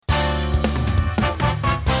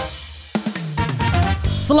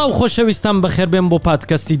سڵاو خۆشەویستان بەخێر بێن بۆ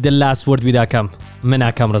پادکەستی The Last Word with Akam. من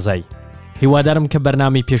ئاکام ڕزایی. هیوادارم کە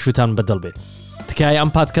بەرنامەی پێشووتان بەدڵ بێت. تکایە ئەم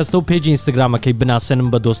پادکەستە و پێیجی ئینستاگرامەکەی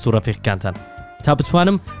بناسێنم بە دۆست و ڕەفیقەکانتان تا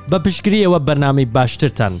بتوانم بە پشتگیری ئەوە بەرنامەی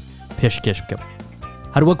باشترتان پێشکەش بکەم.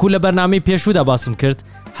 هەروەکو لە بەرنامەی پێشوودا باسم کرد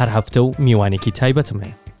هەر هەفتە و میوانێکی تایبەتم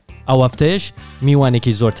هەیە. ئەو هەفتەیەش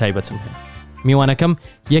میوانێکی زۆر تایبەتم هەیە. میوانەکەم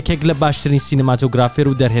یەکێک لە باشترین سینەماتۆگرافێر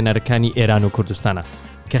و دەرهێنەرەکانی ئێران و کوردستانە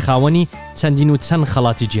کە خاوەنی چەندین و چەند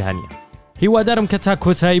خەڵاتی جیهانیە. هیوادارم کە تا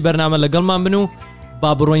کۆتایی بەرنامە لەگەڵمان بن و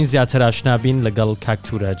با بڕۆین زیاتر ئاشنا بین لەگەڵ کاک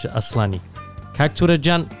توراج ئەسڵانی. کاک توراج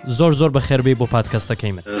جان زۆر بەخێربێی بۆ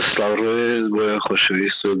پادکەستەکەی من. سڵاوڕۆی بۆ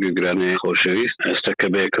خۆشەویست و گوێگرانی خۆشەویست ئێستاکە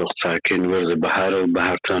بەیەکە قساکەین وەرزە بەهارە و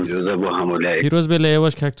بەهارتان جۆزە بۆ هەموو لای. پیرۆز بێ لە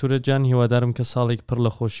ئێوەش کاک توراج جان، هیوادارم کە ساڵێک پڕ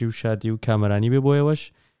لە خۆشی و شادی و کامەرانی بێ بۆ ئێوەش.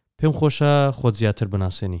 پێم خۆشە خۆت زیاتر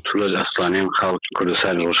بناسێنی. توراج ئەسڵانیم خەڵک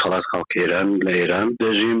کوردستانی ڕۆژهەڵات خەڵکی ئێران لە ئێران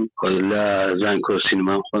دەژیم لە زانکۆ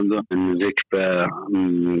سینەمان خوێندووە نزیک بە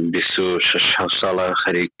 26 ساڵە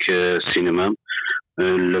خەریک سینەمام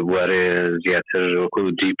لە بوارێ زیاتر وەکو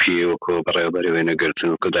دیپی وەکو بەڕێوەبەری وێنەگرتن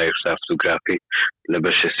وەکو دایرکتۆر فۆتۆگرافی لە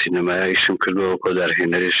بەشە سینەمای ئیشم کردووە وەکو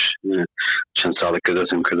دەرهێنەریش چەند ساڵێک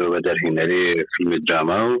دەستم کردووە بە دەرهێنەری فیلمی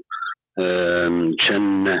دراما و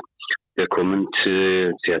چەند دەکۆمنت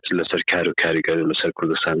زیاتر لەسەر کار و کاریگەری لەسەر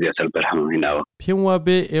کوردستان زیاتر بەرهەم هێناوە. پێم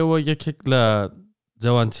وابێ ئێوە یەکێک لە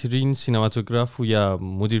جوانترین سینەماتۆگراف و یا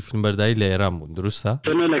مدیر فیلمبەرداری لە ئێران بوون، دروستە؟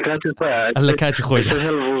 لە کاتی خۆی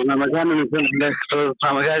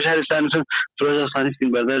ڕامەگای شارستان تۆراج ئەسڵانی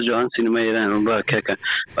فیلمبەردار جوان سینەمای ئێران با کەکە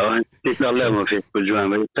ئەوان تێکڵێمە فێک بۆ جوان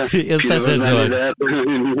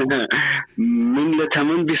من لە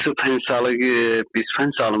تەمەن 25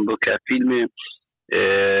 ساڵم بۆ کە فیلمی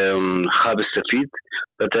خواب سفید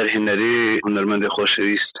بە دەرهێنەری هونەرمەندی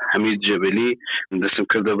خۆشەویست حەمید جەبەلی دەستم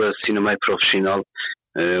کردە بە سینەمای پرۆفشیناڵ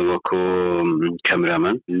وەکو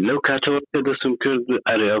کەمرامەن. لەو کاتەوە دەستم کرد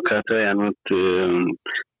ئەرێ ئەو کاتە یانوت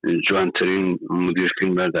جوانترین مدیر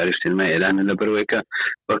فیلمبەرداری سینەمای ئێرانە لەبەرەوەی کە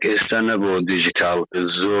وەک ئێستا نەبوو دیجیتال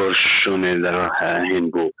زۆر شوێنێ هێن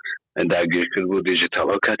بوو داگیر کرد بۆ دیجیتال.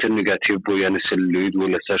 ئەو کاتە نگاتیڤ بوو یانە سلولۆید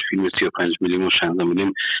بوو لەسەر فیلمی 35 میلیم و 16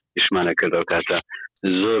 میلیم ئیشمانە کرد. ئەو کاتە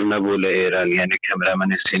زۆر نەبوو لە ئێران، یعنی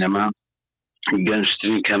کەمرامەنی سینەما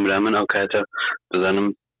گەنجترین کەمرامەن ئەو کاتە بزانم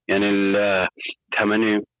یعنی لە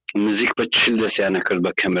تەمەنی نزیک بە 40 دەستیانە کرد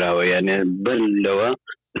بە کەمراوە، یعنی بەر لەوە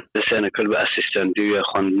دەستیانە کرد بە ئاسیستەنتی و یا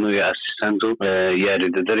خواندن و یا ئاسیستەنت و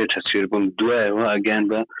یاریدەدەری تەسویر بوون. دوایەوە ئەگەیان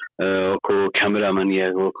بە وەکو کەمرامەن یا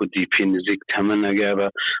وەکو دیپی نزیک تەمەن ئەگەیا بە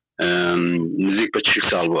نزیک بە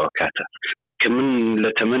 40 ساڵ بوو. ئەو کاتە کە من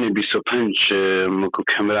لە تەمەنی 25 وەکو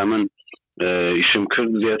کەمرامەن ئیشم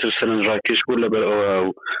کرد زیاتر سەرنجڕاکێش بوو لەبەر ئەوە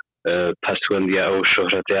پەسوەندیە ئەو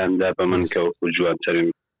شۆهرەتیاندا بە من کە وەکو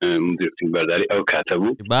جوانترین مدیر فیلمبەرداری ئەو کاتە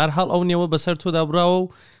بوو. بەهەرحاڵ ئەو نێوە بەسەر تۆدا براوە و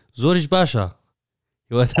زۆریش باشە.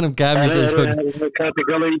 هیوادارم کە هەمیشە کاتی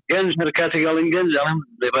گەڵی گەنج کاتی گەڵین گەنج ئەڵێم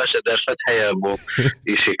لێ باشە دەرفەت هەیە بۆ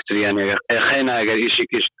ئیشێکتریان خەینا ئەگەر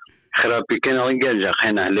ئیشێکیش خراپیکەن ئەڵین گەنجە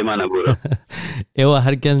خەینا لێمانە بوورە. ئێوە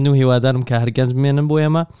هەر گەنج و هیوادارم کە هەر گەنج بمێنن بۆ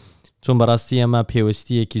ئێمە، چون بەڕاستی ئەمە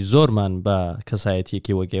پێوەستیەکی زۆرمان بە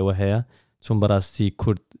کەسایەتیەکی وەگەوە هەیە، چون بەڕاستی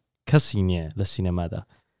کورد کەسی نییە لە سینەمادا.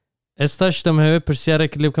 ئێستاش دەمهەوێت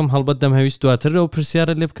پرسیارێک لێ بکەم، هەڵبەت دەمهەویست دواتر ئەو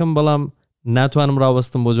پرسیارە لێ بکەم، بەڵام ناتوانم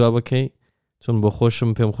ڕاوەستم بۆ جوابەکەی، چون بۆ خۆشم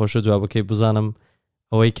پێم خۆشە جوابەکەی بزانم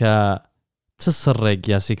ئەوەی کە چ سڕێک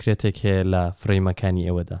یا سیکرێتێک هەیە لە فرەیمەکانی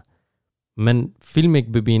ئێوەدا. من فیلمێک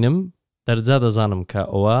ببینم دەرجا دەزانم کە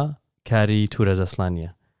ئەوە کاری توراج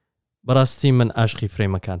ئەسڵانیە. بەڕاستی من عاشقی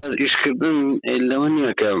فرەیمەکان ئیشکردن لەوە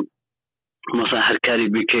نییە کە مەسا هەر کاری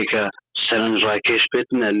بکەیکە سەرنجڕاکێش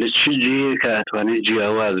بێتنە لە چ جیەکە ئەتوانێت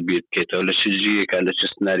جیاواز بیت بکەیتەوە، لە چ جیەکە، لە چ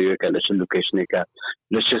سناریۆیەکە، لە چ لوکیشنێکە،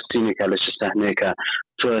 لە چ سینێکە، لە چ سەحنێکە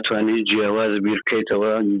تۆ ئەتوانێت جیاواز بیر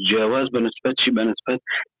بکەیتەوە. جیاواز بەنسبەت چی؟ بەنسبەت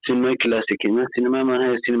سینەمای کلاسیکی. من سینەمامان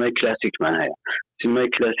هەیە، سینەمای کلاسیکمان هەیە. سینەمای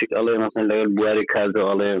کلاسیک ئەڵێ مەسەن لەگەڵ بواری کاردۆ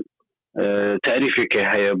ئەڵێ تعریفێکی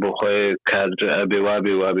هەیە بۆ خۆی کادر ئەبێ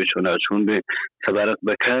وابێ چۆن بێ سەبارەت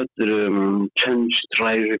بە کادر چەند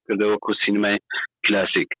ڕایژێک کردەوە وەکو سینەمای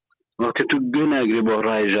کلاسیک. وەکە تو گوێ ناگری بۆ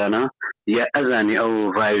ڕایژانە یا ئەزانی ئەو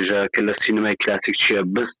ڕایژە کە لە سینەمای کلاسیک چییە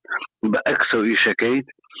بست بە ئەکسەو ئیشەکەیت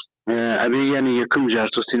ئەبێ یعنی یەکەم جار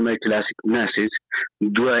تۆ سینەمای کلاسیک ناسیت،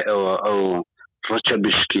 دوای ئەوە ئەو ڕەچە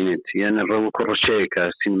بشکینیت، یعنی ڕەوەکو ڕەچەیەکە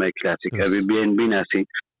سینەمای کلاسیک ئەبێ بێن بیناسی،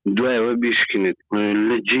 دوایەوە بیشکینیت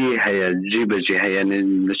لە جێ هەیە، جێ بەجێ هەیە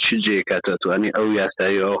لە چ جێکە تاتوانی ئەو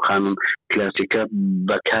یاسایی ئەو خانم کلاسیکە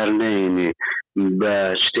بەکار نێنی بە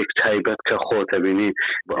شتێک تایبەت کە خۆتە بینی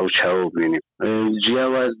بە ئەو چاوە بینی.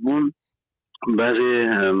 جیاواز بوون بازێ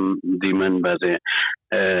دیمەن بازێ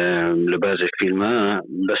لە بازی فیلمە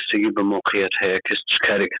بەستگی بە موقعیت هەیە کەس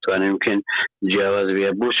کارێک توانێ ممکن جیاواز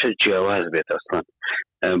بێت بۆ چه جیاواز بێت ئەسڵان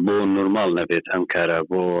بۆ نورمال نەبێت ئەم کارە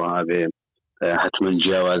بۆ ئابێ حتما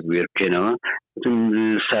جیاواز بیر بکەینەوە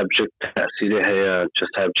سابجەکت تاثیرێ هەیە چه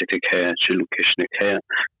سابجەکتێک هەیە چ لوکیشنێک هەیە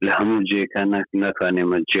لە هەموو جێکان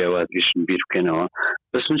ناتوانێمە جیاوازیشن بیر بکەینەوە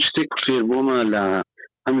بەس من شتێک فێر بۆمە لە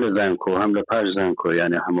هم لە زانکۆ هم لە پاش زانکۆ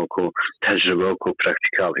یعنی هەمووکۆ تەجربەوەکۆ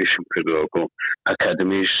پراکتیکال ئیشم کردووەکۆ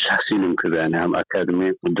ئەکادمیش حسینم کردوانە هەم ئەکادمی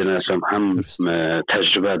دەناسم هەم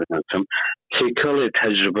تەجربە دەناسم تێکەڵی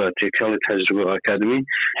تەجربە ئەکادمی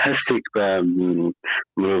هەستێک بە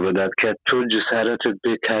مرۆڤ دەدات کە تۆ جسارەتت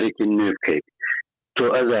بێ کارێکی نوێ بکەیت تۆ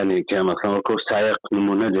ئەزانی کە مەسەڵەن وەکو سایق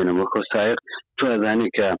نمونە دێنم وەکو سایق تۆ ئەزانی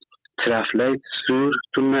کە ترافلایت سوور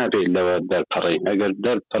تو نابێت لەوە دەرپەڕی ئەگەر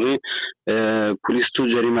دەرپەڕی پلیس تو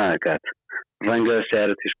جەریمە ئەکات ڕەنگە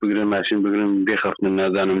سیارەتیش بگرن ماشین بگرن بێخەفتن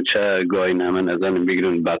نازانم چا گوای نامە نازانم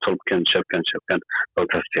بگرن باتڵ بکەن چە بکەن ئەو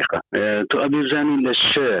تەستیقە تو ئەبێ بزانی لە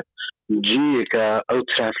چه جیەکە ئەو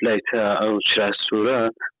ترافلایتە ئەو چراسوورە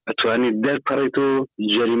ئەتوانیت دەرپەڕیت و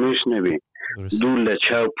جەریمەش نەبێ دوور لە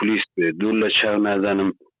چاو پلیس بێت دوور لە چاو نازانم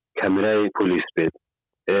کەمرای پلیس بێت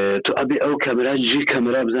تو ئەبێ ئەو کەمرا جی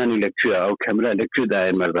کەمرا بزانی لەکوێ ئەو کەمرا لەکوێ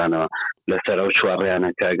دایر مەردانەوە لەسەر ئەو چوارڕیانە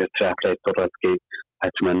کە ئەگەر ترافلایت پڕەتکەیت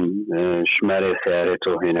حتما شمارە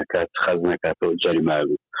سیارێتەوە هێنەکات خەز نەکاتەوە جەریمە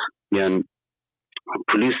بێت یان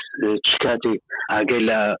پلیس چ کاتێک ئاگای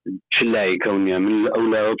لە چ لای کەونیە من ئەو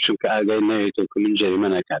لاوە بچم کە ئاگای نەوێتەوە کە من جەریمە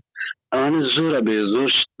نەکات ئەوانە زۆرە بێ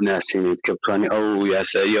زۆر ناسێنیت کە بتوانێت ئەو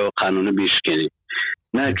یاساییەوە قانونە بیشکێنیت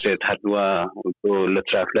ناکرێت هەردووە لە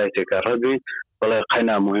ترافلایتێکە ڕەبی بەڵێ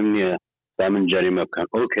قەنا مهم نییە دا من جەریمە بکەن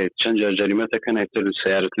ئۆکێ چەند جار جەریمەتەکەن هەیتر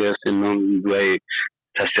سیارەت لێسێنەوە دوای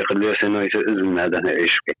تەستیقت لێسێنەوە هیتر ئزن نادەنە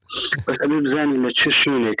ئێش بکەیت بەس ئەبێ بزانی لە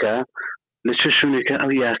چه شوێنێکە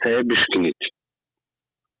ئەو یاسایە بشکنیت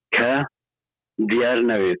کە دیار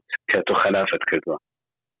نەوێت کە تۆ خەلافەت کردووە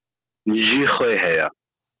جی خۆی هەیە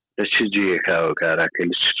لە چ جیەکەوە کاراکە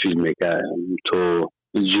لە چ فیلمێکە تۆ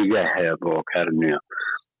جیگای هەیە بۆ کار نوێە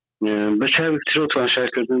بە چاوێکترەوە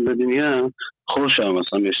توانشارکردن بە دنیا خۆشە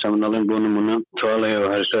مەسەڵەن ئێستا منەڵێن بۆ نمونە تۆڵێەوە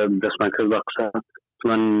هەرشتا دەستمان کرد بە قسە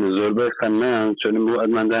من زۆربەی فەنان چۆنم بۆ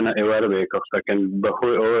ئەدماندانە ئێوارە بە یەکە قسەکەن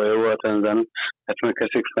بەخۆی ئەوە تەنزانم حتما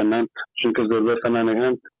کەسێک فەنان چونکە زۆربەی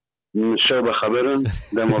فەنانەکان شەو بە خەبەرن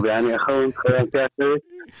دەمۆ بەیانی ئەخەون خۆیان پێکەوێت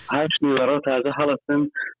هاش نیوەڕۆ تازە هەڵەستن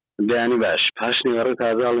بەیانی باش پاش نیوەڕۆ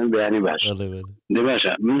تازە هەڵێن بەیانی باش دێ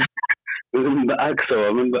باشە من بە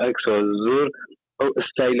عکسەوە زۆر ئەو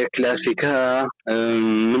ئستایلە کلاسیکە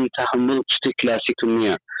من تحمل شتی کلاسیکم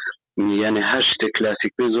نییە یعنی هەر شتێک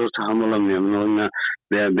کلاسیک بێ زۆر تحملم نییە منەوەنا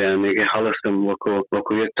بەیانێکی هەڵەستم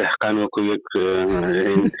وەکو یەک تەحقان وەکو یەک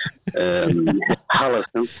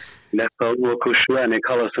هەڵەستم لەخەڵ وەکو شوانێک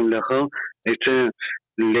هەڵەستم لەخەڵ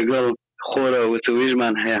لەگەڵ خۆرە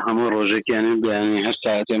وتویژمان هەیە هەموو ڕۆژێکیانی بەیانی هەر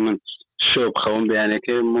ساعتێ من شۆ بخەوم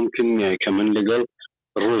بەیانەکە ممکن نییە کە من لەگەڵ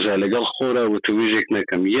ڕۆژە لەگەڵ خۆرە وتویژێک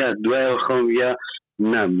نەکەم یا دوایە خەوم یا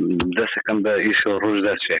نام دەستەکەم بە ئیش و ڕۆژ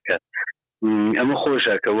دەستێکات ئەمە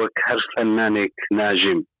خۆشە کە وەک هەر فەنانێک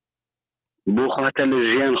ناژیم بۆ خاتە لە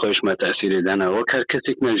ژیان خۆشمە تەسیرێدانە وەک هەر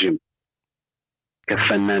کەسێک نەژیم کە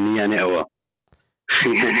فەنانیانە ئەوە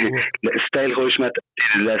لە ئستایل خۆشمە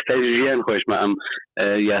لە ئستایل ژیان خۆشمە ئەم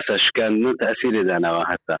یاساشکاندن تەسیرێدانەوە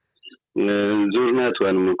هەتا زۆر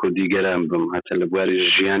ناتوانم وەکو دیگەران بم هەتا لە بواری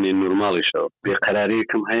ژیانی نورماڵیشەوە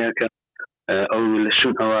بێقەرارەیەکم هەیە کە ئەو لە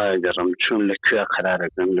شون ئەوە گەڕم چۆن لەکوێ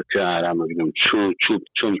قەرارەکەم لەکوێ ئارامەگرم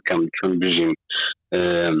چۆن بکەم چۆن بژیم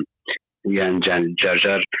یان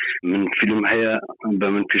جارجار من فیلم هەیە بە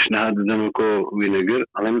من پیشنهاد دەدەم وەکو وینەگر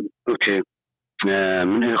ئەڵێم ئۆکێ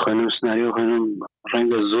من خوێنم سناریۆ خوێنم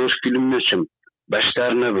ڕەنگە زۆر فیلم نەچم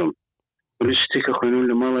بەشدار نەبم ولی شتێکە خوێنم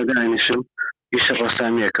لە ماڵە دانیشم ئیش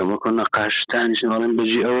ڕەسامیەکەم وەکو نەقاشتانیشم ئەڵێم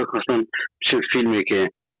بەجی ئەوە مەسەڵەن چ فیلمێکێ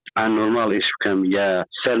ئان نۆرماڵ ئیش بکەم یا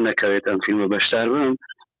سەر نەکەوێت ئەم فیلمە بەشدار بم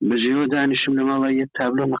بەجیەوە دانیشم لە ماڵە یە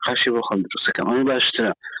تابلۆ نەقاشی بۆ خۆم دروستەکەم ئەمە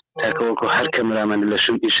باشترە تاکە وەکو هەر کەمرامەن لە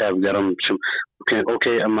شم ئیشا بگەڕم بچم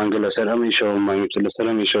ئۆکەی ئەمانگە لەسەر ئەم ئیشەوە مانگتە لەسەر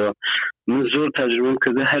ئەم ئیشەوە من زۆر تەجربەم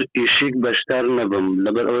کردە هەر ئیشێک بەشدار نەبم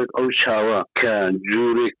لەبەر ئەو چاوە کە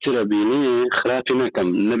جوورێکترە بینی خراپی نەکەم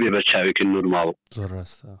نەبێ بە چاوێکی نورماڵ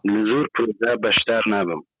زۆر پرۆژە بەشدار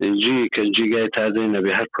نابم جی کە جیگای تازەی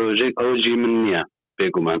نەبێ هەر پرۆژێک ئەو جی من نییە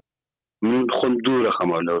بێگومان من خۆم دوورە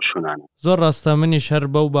خەمەوە لەو شوونانە زۆر ڕاستە منیش هەر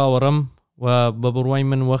بەو باوەڕم و بە بڕوای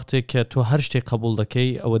من وەختێک کە تۆ هەر شتێک قبول دەکەی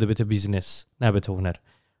ئەوە دەبێتە بیزنس نابێتە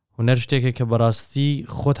هونەر شتێکە کە بەڕاستی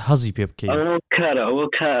خۆت حەزی پێ بکەیت ئەوە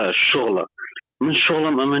کارە شغڵە من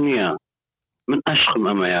شغڵم ئەمە نییە من عەشقم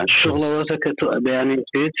ئەمەیە شغڵەوەتە کە تۆ بەیانی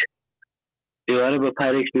بێت ئێوارە بە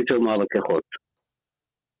پارێک نیتەوە ماڵەکە خۆت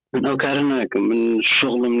من ئەو کارە ناکەم، من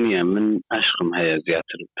شغڵم نییە، من عشقم هەیە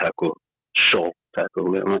زیاتر تاکۆ شغڵ تاکۆ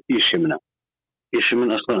ئەمە ئیشی منە، ئیشی من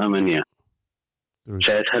ئەسڵ ئەمە نییە،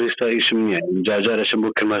 شاید هەریستا ئیشم نییە. جاجارەشم بۆ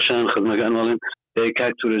کرماشان خزمەکان وەڵێن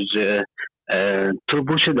کاک تورج تۆ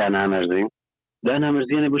بۆچە دانامەرزی؟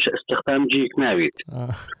 دانامەرزیانە بۆچە ئەستەختام جیک ناویت؟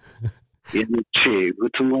 چی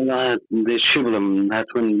گوتم وڵات چی بڵم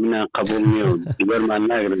هاتوون منە قبول نییە و بەرمان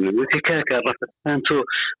ناگرن. وتی کاکە ڕەفتان تۆ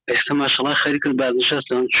ئێستا ماشەڵڵا خەریکن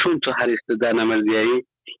بازنشستن چۆن تۆ هەریستە دانامەرزیایی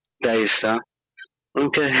تا ئێستا؟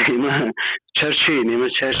 ئەمکە ئێمە چەرچین، ئێمە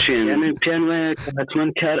چەرچین، یعنی پیان وایە کە حتمەن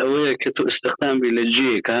کار ئەوەیە کە تۆ ئستەختان بی لە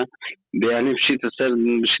جیەکە بەیانی بچیتە سەر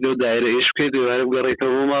بچیتەوە دایرە ئێش بکەیت دووبارە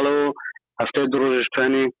بگەڕێیتەوە بۆ ماڵەوە هەفتەی دوو ڕۆژ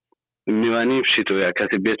توانی میوانی بچیتەوە یا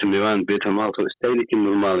کاتێ بێتە میوان بێتە ماڵەوە ئستایلێکی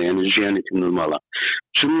نورماڵە، یعنی ژیانێکی نورماڵە.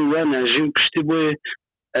 چون وا ناژیم پشتی بۆیە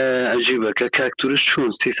عەجیبە کە کاک تورج چوون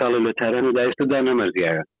 30 ساڵە لە تارانە دا ئێستا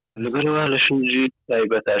دانەمەرزیایە. لەبەرەوە لە شنجی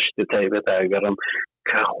تایبەتە شتە تایبەتە ئەگەڕم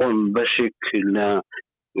کە خۆم بەشێک لە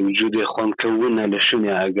وجودی خۆم کەونە لە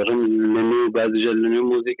شوێنی ئاگەڕم لە نێو بازجە لە نێو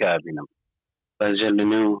مۆزیکا ئابینم، بازجە لە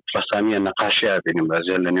نێو ڕەسامیە نەقاشی ئابینم،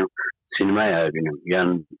 بازجە لە نێو سینمای ئابینم، یان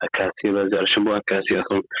ئەکاسی بازارشم بۆ ئەکاسی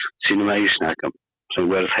ئەخۆم سینماییش ناکەم چون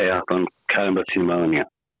وەرز هەیە ئەخۆم کارم بە سینماوە نییە،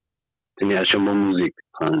 تەنیاچم بۆ موزیک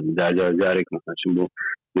جارێک مەسەڵەن بۆ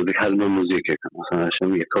موزیک هەست بە موزیکێکم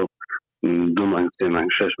مەسەڵەن یەکەو 2 مانگ 3 مانگ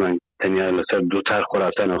 6 مانگ تەنیا لەسەر 2 تار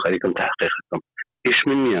خۆراسانەوە خەریکم تحقیقەکەم. ئیش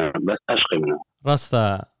من نییە، بەس عەشقی منە. ڕاستە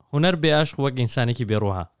هونەر بێ عەشق وەک ئینسانێکی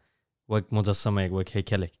بێڕوحە، وەک مجەسەمەیەک، وەک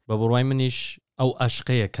هەیکەلێک. بە بڕوای منیش ئەو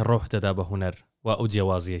عەشقەیە کە ڕۆح دەدا بە هونەر و ئەو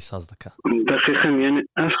جیاوازیەی ساز دەکات. دقیقاً، یعنی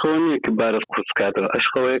عەشقەوە نییە کە بارت قوچ بکاتەوە،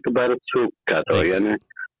 عەشقەوەیە کە بارت سووک بکاتەوە، یعنی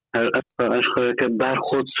عەشقەوەیە کە بار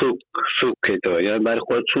خۆت سووک بکەیتەوە، یان بار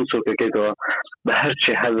خۆت چون سووک بکەیتەوە بە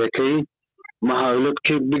هەرچی حەزەکەی مەحاولە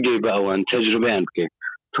بکەیت بگەی بە ئەوان تەجروبەیان بکەیت.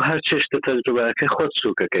 تو هەر چێشتە تەجروبەکەی خۆت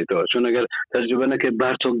سووکەکەیتەوە، چون ئەگەر تەجروبە نەکەی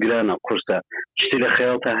بار تۆ گرانە قورسە شتی لە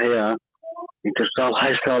خەیاڵتا هەیە ئیتر ساڵ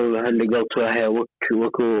 8 ساڵ هەر لەگەڵ تۆ هەیە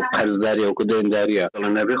وەکو قەرزداریە وەکو دێنداریە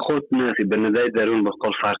نەبێ خۆت ناسی بەنەدای دەرون بە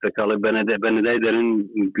قۆڵ فارسەکەڵێ بەنەدای دەرون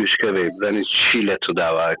گوشکە بێ بزانیت چی لە تو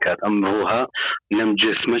داواکات، ئەم ڕووها لەم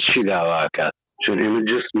جسمە چی داواکات، چون ئێمە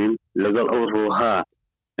جسمین لەگەڵ ئەو ڕووها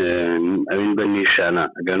ئەوین بە نیشانە،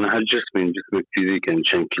 ئەگەرنە هەر جسمین جسمێک فیزیکن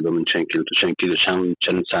چەند کیلۆ من چەند کیلۆ تو چەند کیلۆ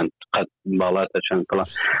چەند سانت قەت باڵاتە چەند کڵا،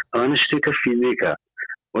 ئەوانە شتێکە فیزیکە،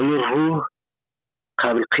 وەلی ڕوو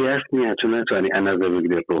قابل قیاس نییە، تو ناتوانانی ئەنەزە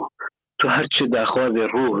بگرێت ڕوو، تو هەرچی داخوازێ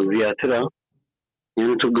ڕوو زیاترە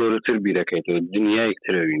یعنی تو گەورەتر بیرەکەیتەوە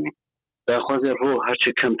دنیایەکترە بینی، داخوازێ ڕوو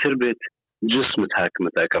هەرچی کەمتر بێت جسمت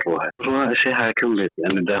حاکمەتە کە ڕوو هەت ڕوو ئەشەی حاکم بێت،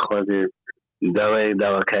 یعنی داخوازێ داوای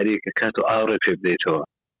داواکاری کە کات و ئاوڕێ پێ بدەیتەوە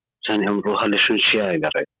چەند ئەم ڕوو هەلەشون چیایە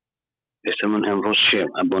گەڕێت. ئێستا من ئەمڕۆ چیم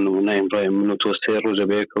بۆ نمونە ئەمڕۆ من و تۆ 3 ڕۆژە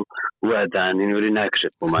بەیەکە و وادانینوری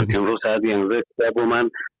ناکرێت بۆمان ئەمڕۆ ساعت 11 کتاب بۆمان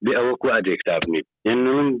بێ ئەوەک وادێ کتاب نیت، یعنی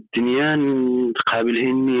من دنیان قابل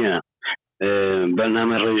هین نییە،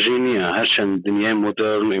 بەرنامە ڕێژەی نییە، هەرچەند دنیای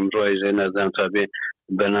مۆدەرن ئەمڕۆی زێ نازانم تا بێ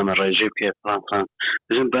بەرنامە ڕێژەی پێ پڵان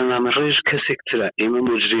بژن بەرنامە ڕێژ کەسێکترە، ئێمە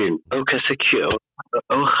مجرین، ئەو کەسە کیە؟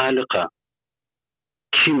 ئەو خالقە،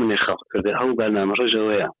 کی منی خەڵق کردە؟ ئەو بەرنامە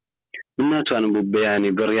ڕێژەوەیە. من ناتوانم بۆ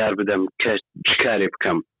بەیانی بڕیار بدەم کە چ کارێ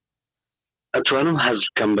بکەم، ئەتوانم حەز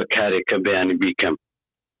بکەم بە کارێک کە بەیانی بیکەم.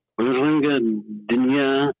 ڕەنگە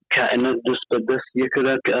دنیا کائینات دەست بە دەست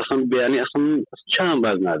یەکەدا کە ئەسڵ بەیانی ئەسڵ چاوم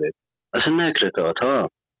باز نابێت، ئەسڵ ناکرێتەوە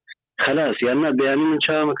تەواو خەلاس، یان نا بەیانی من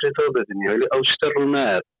چاوم ئەکرێتەوە بە دنیا، وەلی ئەو شتە ڕوو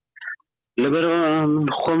نایەت. لەبەرەوە من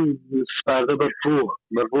خۆم سپاردە بە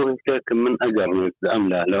ڕووێکە کە من ئەگەڕمێت لە ئەم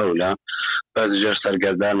لا لە ئەولا بازجار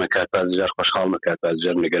سەرگەردان مەکات، بازجار خۆشحاڵ مەکات،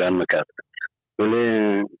 بازجار نیگەران مەکات، وەڵێ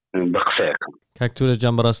بە قسەیەکەم. کاک تورەج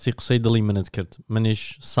جان بەڕاستی قسەی دڵی منت کرد، منیش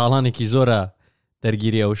ساڵانێکی زۆرە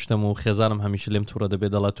دەرگیری ئەو شتم و خێزانم هەمیشە لێم تووڕە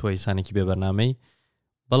دەبێت دەڵات تۆ ئینسانێکی بێ بەرنامەی،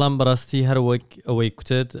 بەڵام بەڕاستی هەر وەک ئەوەی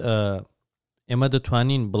کوتت ئێمە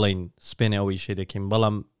دەتوانین بڵین سپێنێ ئەوەی شێ دەکەین،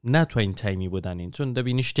 بەڵام ناتوانین تایمی بۆ دانین، چون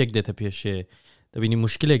دەبینی شتێک دێتە پێشێ، دەبینی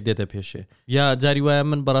مشکلێک دێتە پێشێ، یا جاری وایە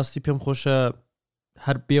من بەڕاستی پێم خۆشە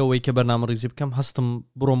هەر بێەوەی کە بەرنامە ڕیزی بکەم هەستم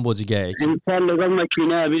بڕۆم بۆ جگایەکی. ئینسان لەگەڵ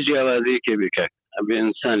مەکینە ئەبێ جیاوازیەکێ بکات، ئەبێ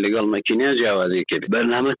ئینسان لەگەڵ مەکینە جیاوازیەکێ بێت،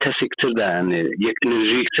 بەرنامە کەسێکتر دایانێ، یەک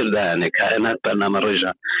ئەنەرژیەکتر دایانێ، کائینات بەرنامە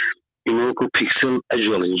ڕێژە ئینە وەکو پیکسل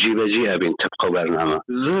ئەجۆڵین جیبەجی ئەبین تەبقە بەرنامە.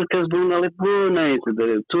 زۆر کەس بوون ئەڵێت بۆ نایێتە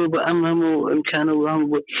دەرێت تۆ بە ئەم هەموو ئیمکانە و هەموو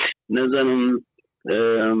بۆ نەزانم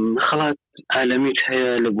خەڵات عالەمیت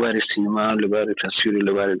هەیە لە بواری سینما، لە بواری تەسویر و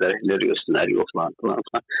لە بواری داهێنەری و سناریۆ فڵان فڵان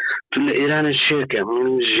فڵان، تو لە ئێرانە چێکە من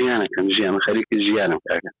ژیانەکەم، ژیانە خەریکی ژیانم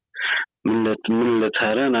کاکە، من لە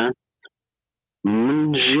تارانە من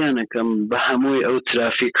ژیانەکەم بە هەمووی ئەو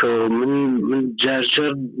ترافیکەوە من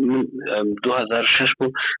جارجار 2006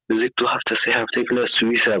 بوو نزیک 2 هەفتە 3 هەفتەیەک لە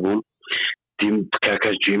سویسا بووم دیم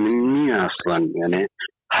کاکەجی من نییە ئەسڵان یعنی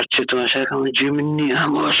هەرچی تۆماشاکەم جێ من نییە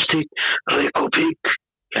هەموو شتێک ڕێکۆپێک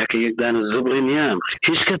کاکە یەکدانە زبڵێ نیام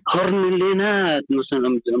هیچ کەس هەڕمی لێ نات مثلا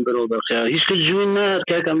ئەم بەرەوە بەخیا هیچ کەس جوێن نات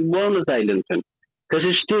کاکەم بۆنە تایلندن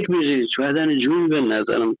کەسی شتێک بێژی چوادانە جوون بێن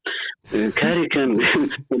نازانم کارێکم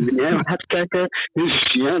دنیام هەت کاکە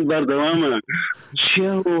ژیان بەردەوامە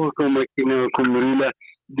چیاوە کۆمەکینەوە کومریلە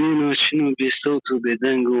دێنەوە چنەوە بێسەوت و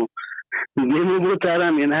بێدەنگ و دێمە بۆ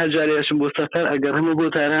تارام یعنی هەر جارێشم بۆ سەفەر ئەگەر هەموو بۆ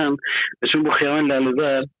تارام ئەچم بۆ خیاوان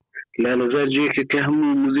لالەزار جێکە کە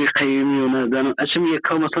هەموو موزیک قەیمی و نازانم ئەچم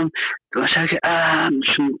یەکەو مەسەڵەن تۆماشاکە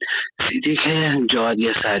چم سیدێک هەیە جەواد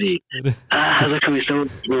یەساری هەزەکەم ئێستاوە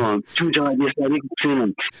چم جەواد یەساری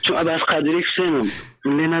بسێنم چم ئەباس قادری بسێنم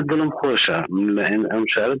لێنە دڵم خۆشە لە ئەم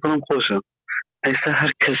شارە دڵم خۆشە ئێستا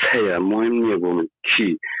هەر کەس هەیە مهم نییە بۆ من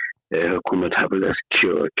کی حکوومەت هەبلەس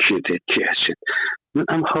کیەوە کێتێت کی هەچێت من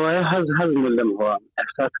ئەم هەوایە هەزم لەم هەوا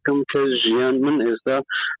ئەحساسەکەم کە ژیان من ئێستا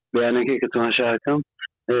بەیانەکەی کە تۆماشاکەم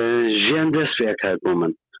ژیان دەست پێ کات بۆ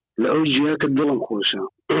من لە ئەو جیاکە دڵم خۆشە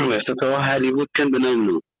ئێستاەوە هالیوود کەن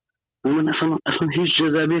بنامنەوە من ئەسڵ هیچ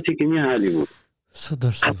جەزابێتێکی نییە هالیوود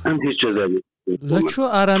هیچ جەزابێت لە چۆ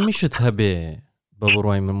ئارامیشت هەبێ بە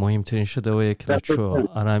بڕوای من مهمترین شتەوەیە کە لە چۆ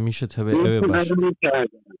ئارامیشت هەبێ ئەوێ باش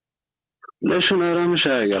لەشن ئارامش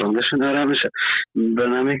ئاگەڕم لەشن ئارامشە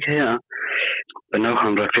بەنامێک هەیە بەناو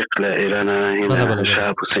هەمڕەفیق لە ئێرانە هێنا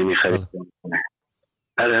شاب حوسێنی خەریت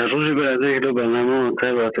ڕۆژی بەرازەیەک لەو بەرنامەوە تا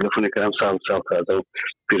بە تەلەفۆنێکە ئەم ساڵ کاتە و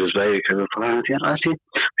پیرۆزبایەکە بە فڵانەتیان ڕاستی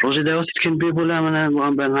ڕۆژی داوەتتکن بێ بۆ لا منە بۆ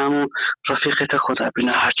ئەم بەرنامە و ڕەفیقێتە خۆتا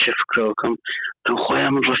بینە هەرچی فکرەوەکەم تەم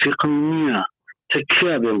خۆیان من ڕەفیقم نییە تە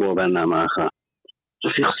کیا بێن بۆ بەرنامە ئاخا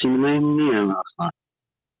ڕەفیق سینمای نییە ئاسڵان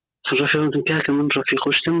ڕەفیقم کاکە من ڕەفیق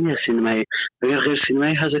خۆشتم نییە سینمایی ئەگەر غێر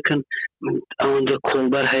سینمایی هەزەکەن من ئەوەندە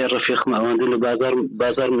کۆڵبەر هەیە ڕەفیقمە ئەوەندە لە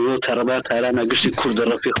بازار میوە تەڕەبار تارانە گشتی کوردە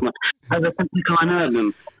ڕەفیقمە هەزەکەن تێکەوە نابم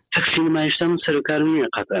تەک سینمایشتا من سەرکار نییە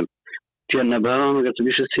قەتەن تیان نەباوام ئەگەر تو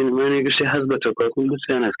بیشە سینمانی گشتی هەز بە تۆکۆکم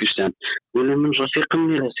بچیان هەز گشتیان ولی من ڕەفیقم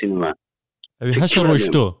نییە لە سینما ئەوی هەشە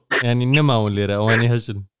ڕۆیشتۆ یعنی نەماون لێرە ئەوانی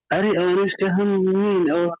هەشن ئەری ئەوانش کە هەم نین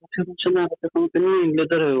ئەو نین لە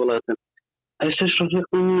دەرەوەی وڵاتن ئەیسش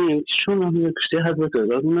ڕەفیقم نییە چۆن هەموو گشتی هەز بە تۆ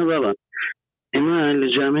نەباوە ئێمە لە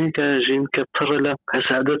جامەیەکە ژین کە پڕە لە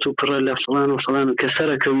حەسادەت و پڕە لە فڵان و فڵان و کە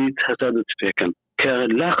سەرەکەویت حەسادەت پێکەن کە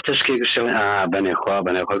لاق تەشکێ گشتەوەی بەنێخوا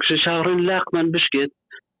گشتی چاوەڕێن لاقمان بشکێت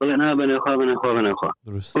بڵێن بەنێخوا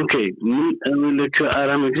ئۆکەی من لەکوێ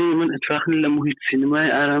ئارامەگری من اتفاقن لە محیط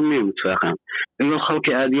سینمای ئارام نییە متفاقم لەگەڵ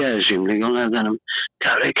خەڵکی ئادیاژیم لەگەڵ نازانم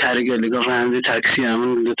کارێک کاریگەر لەگەڵ ڕاندی تاکسیە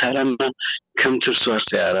من لە تارانمە کەمتر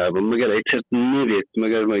سوارسی ئارابم مەگەر ئەیتر نەبێت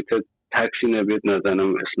مەگەر مەیتر تاکسی نەبێت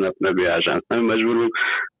نازانم ئەسناپ نەبێ ئاژانس مەجبورم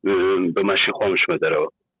بە ماشین خۆمشمە دەرەوە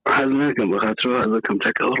حەز ناکەم بەخاطرەوە حەزەکەم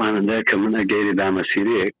تاکە ئەو ڕانەدایە کە من ئەگەیری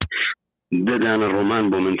دامەسیرەیەک دەدانە ڕۆمان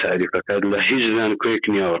بۆ من تاریفەکات لە هیچ زانکۆیەک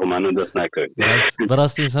نییە ڕۆمانە دەست ناکەوێت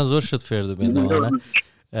بەڕاستی ئینسان زۆر شت فێر دەبێنەوە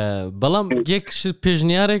بەڵام یەک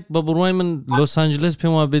پێشنیارێک بە بڕوای من لۆس ئانجلس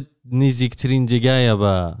پێم وا بێت نزیکترین جێگایە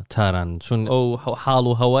بە تاران چون ئەو حاڵ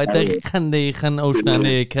و هەوای دەیخەن ئەو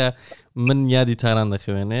شتانەیە کە من یادی تاران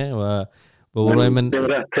دەخوێنێ و بە بڕوای من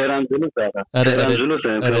تێران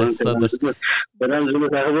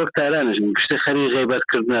تارانش گشتی خەری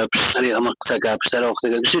غیبەتکردنە پشتری ئەمە قسەکە پشتەرە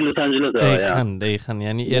وەختەکە گشتی لۆس ئانجلس دەیخەن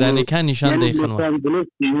ینی ئێرانیەکانیشان دەیخەنەوە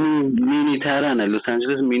مینی تارانە لۆس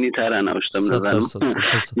ئانجلس مینی تارانە ئەو شتەم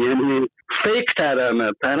نەزانم فیک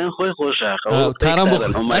تاران خۆی خۆشە تاران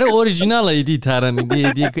ئەرە ئۆریجیناڵە ئیدی تارانی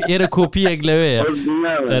دی ئێرە کۆپیەک لەوەیە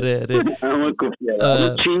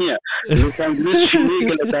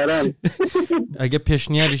ئەگە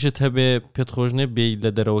پێشنیاریشت هەبێ پێت خۆشنێ بێ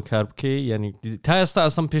لە دەرەوە کار بکەی ینی تا ئێستا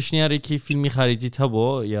ئەسم پێشنیارێکی فیلمی خارجیت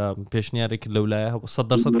هەبوو یا پێشنیارێک لەولایە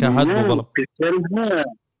 100% کە هات بۆ بەڵام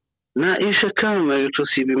نا ئیشەکەم تۆ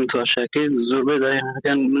سیبی متواشاکەی زۆربەی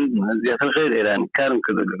داهێنەکان من زیاتر غیر ئێرانی کارم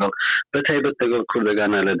کردە لەگەڵ بەتایبەت لەگەڵ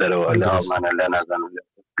کوردەکانە لە دەرەوە لە ئەڵمانە لە نازانم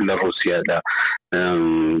لە رووسیا لە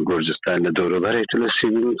گورجستان لە دەوروبەری تۆ لە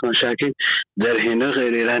سیبی متواشاکەی دەرهێنە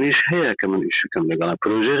غیر ئێرانیش هەیە کە من ئیشەکەم لەگەڵ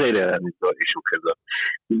پرۆژە غیر ئێرانی زۆر ئیشم کردە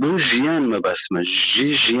بۆ ژیان مەبەسمە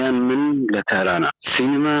ژیان من لە تارانە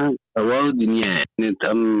سینما ئەوە دنیایە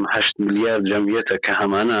ئەم 8 ملیار جەمعیەتە کە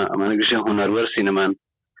ئەمانە گشتە هونەروەر سینەمان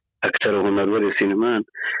ئەکتەر و هونەروەری سینەمان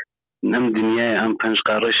نەم دنیای ئەم پەنج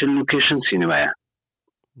قاڕەشە لوکیشن سینمایە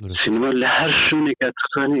سینما لە هەر شوێنێکە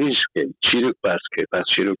تختوانی ئیش بکەیت چیرۆک باس بکەیت باس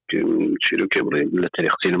چیرۆکێ بڵێ لە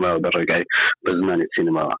تاریخ سینماوە بە ڕێگای بە زمانی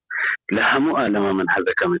سینماوە لە هەموو ئالەمە من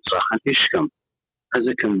حەزەکەم ئیتراخان ئیشکەم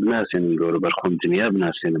حەزەکەم بناسێنم گەورە بەرخۆم دنیا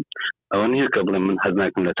بناسێنم ئەوە نییە کە بڵێم من حەز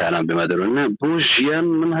ناکەم لە تاران بێمە دەرەوە نە بۆ ژیان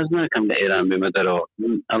من حەز ناکەم لە ئێران بێمە دەرەوە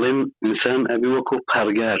من ئەڵێم ئینسان ئەبی وەکو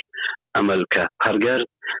پارگار ئەمەلکە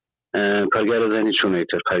پارگارە زانی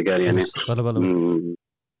چۆنێتتر پارگار یانێ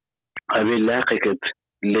ئەبێ لاقێکت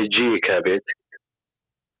لە جێیەکا بێت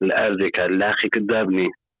لە ئەردێکا لاقێکت دابنی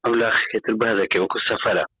ئەو لاقێکتر بازەکە وەکو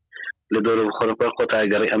سەفەرە لە دۆرە بخۆرەپەر خۆت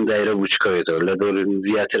ئاگەڕی ئەم دایرە بچکەوێتەوە لە دۆر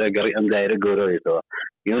زیاتر ئەگەڕی ئەم دایرە گەورەوێتەوە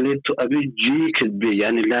یعنی تو ئەبێ جێیەکت بێ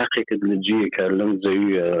یعنی لاقێکت لە جێیەکە لەم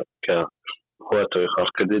زەویە کە خواتەوەی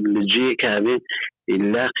خەڵکردت لە جێیەکا بێ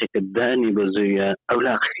لاقێکت دانی بە زەویە ئەو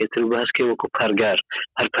لاقێکتر باسکێ وەکو پارگار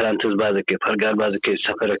هەر پەرانتز بازەکەی پارگار بازەکەی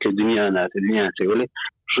سەفەرەکە دنیا ناتە دنیاچێ وەڵێ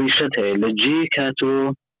ڕیشەت هەیە لە جێیەکا تۆ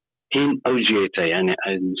هین ئەو جێتە یعنی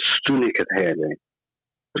ستونێکت هەیە لێ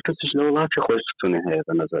کەسش لە وڵاتی خۆی ستونێ هەیە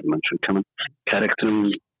بە نەزەر من چونکە من کارێکترم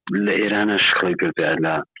لە ئێرانە شکڵی گردە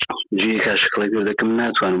لە جێیەکا شکڵی گردەکەم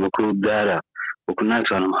ناتوانم وەکو دارە وەکو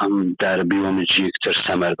ناتوانم هەم دارە بیوەمە جێکتر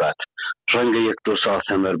سەمەر بات ڕەنگە 1-2 ساڵ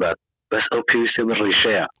سەمەر بات بەس ئەو پێویستە بە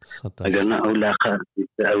ڕیشەیە ئەگەرنا ئەو لاقە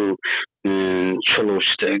ئەو چڵۆ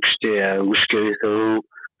شتەیە وشکەوێتەوە و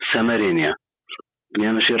سەمەرێ نییە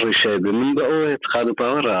یانەشی ڕیشای بێ من بە ئەوە اعتقاد و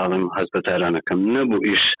باوەڕە ئاڵم حەز بە تارانەکەم نەبوو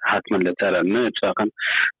ئیش حتما لە تاران نە اتفاقا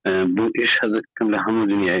بوو ئیش حەزەکەم لە هەموو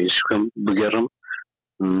دنیا ئیش بکەم بگەڕم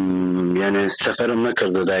یعنی سەفەرم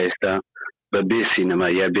نەکردە دا ئێستا بە بێ سینەما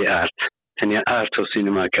یا بێ ئارت تەنیا ئارت و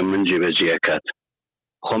سینەماکەم من جێبەجێەکات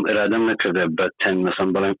خۆم ئێرادەم نەکردە بە تەن مەسەن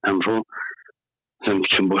بەڵێم ئەمڕۆ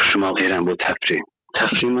بچم بۆ شماڵ ئێران بۆ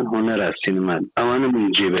تەفری من هۆنەرە سینەمان ئەوانە من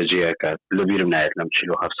جێبەجێەکات لەبیرم نایێت لەم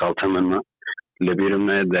 47 ساڵ تەمەنمە لەبیرم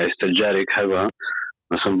نایێت دا ئێستا جارێک هەبە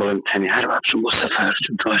مەسەن بڵێم تەنی هەر بچم بۆ سەفەر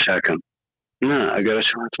چم تەماشاکەم نا ئەگەرە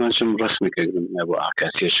حتمان چم ڕسمێکەکەم یا بۆ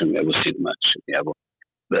ئاکاسیەشم یا بۆ سینەماتشم یا بۆ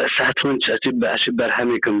ساعتمن چاچی باشی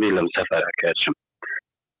بەرهەمێکم بێ لەم سەفەرەکەچم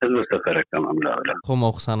هەز بە سەفەرەکەم ئەم لاوەلا خۆم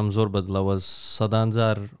ئەو قسانم زۆر بەدڵەوە سەدان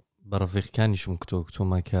جار بە ڕەفیقەکانیشم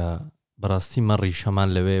کتۆمە کە بەڕاستی مەڕی شەمان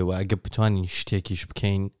لەوێ و ئەگە بتوانین شتێکیش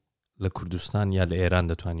بکەین لە کوردستان یا لە ئێران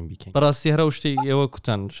دەتوانین بکەین بەڕاستی هەرە شتێک ئێوە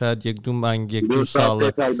کوتان شاید 1-2 مانگ 1-2 ساڵ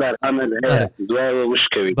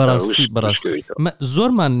بەڕاستی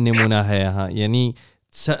زۆرمان نمونە هەیە ها یعنی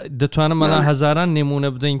دەتوانم مەلا هەزاران نمونە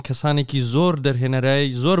بدەین کەسانێکی زۆر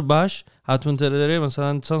دەرهێنەرایی زۆر باش هاتوونتە دەرێ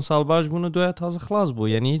مەسەڵەن چەند ساڵ باش بوون و دوای تازە خلاص بوو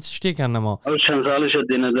یعنی هیچ شتێکیان نەماوە ئەو چەند ساڵیشە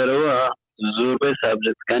دێنە دەرەوە زۆربەی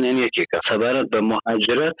سابجەکتەکانیان یەکێکە سەبارەت بە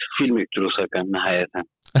مهاجرەت فیلمێک دروستەکەن نەهایەتەن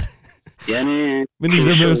یعنی منیش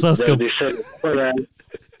دەمەوێت ساسکەم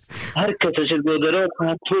هەر کەسەشت بۆ دەرەوە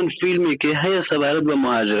هاتوون فیلمێکی هەیە سەبارەت بە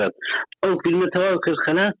مهاجرەت ئەو فیلمە تەواو کرد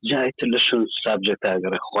خەلاص جایتر لە شون سابجەکت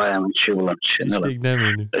ئاگەڕێ خوایە من چی بڵێم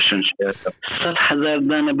لە شون 100,000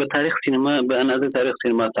 دانە بە تاریخ سینەما بە ئەنازە تاریخ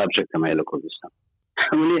سینەما سابجەکتم هەیە لە کوردستان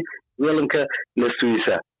هەمووی وێڵم کە لە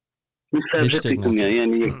سویسا سابجەکتی دنیا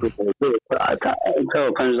یعنی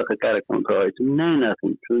تاوە 5 دقیقە کارەکەم تەواویتم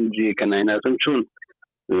نایناتم چون جێیەکە نایناتم چون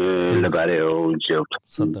لەبارەی ئەو جێوت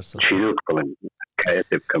چیرۆک بڵێن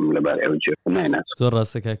کایەتێ بکەم لەبارەی ئەو جێوت نایناتم زۆر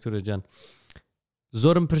ڕاستە کاکتورە جان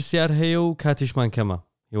زۆرم پرسیار هەیە و کاتیشمان کەمە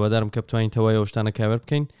هیوادارم کە بتوانین تەواوی ئەو شتانە کاوێر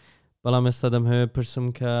بکەین بەڵام ئێستا دەمهەوێت پرسم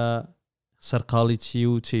کە سەرقاڵی چی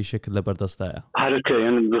و چی شکل لەبەردەستایە هەرکە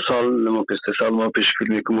یعنی 2 ساڵ لەمە پێ 3 ساڵ پێش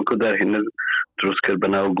فیلمێکم وەکو داهێنەر دروست کرد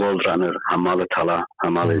بەناو گۆڵد رانەر هەماڵە تەڵا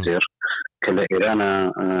هەماڵی زێر کە لە ئێرانە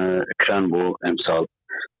ئەکران بۆ ئەمساڵ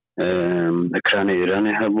ئەکرانی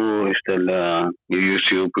ئێرانی هەبوو هێشتا لە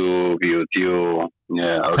یوتیوب و ڤیدیۆ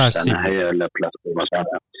ئەوشتانە هەیە لە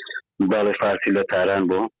پلاتفۆرمەکانە باڵی فارسی لە تاران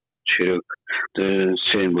بۆ چیرۆک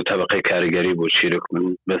سێن بوو تەبەقەی کاریگەری بۆ چیرۆک من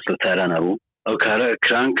بەس لە تاران هەبوو ئەو کارە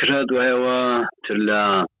ئەکران کرا دوایەوە تر لە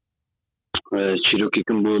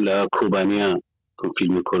چیرۆکێکم بوو لە کۆبانیا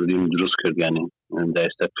فیلمی کوردیم دروست کردیانێ دا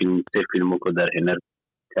ئێستا سێ فیلمۆکۆ دەرهێنەر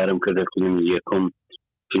کارم کردە فیلم یەکەم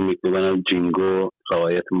فیلمی بەناو جینگۆ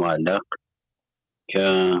ڕەوایەت معەلەق کە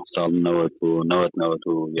ساڵ 90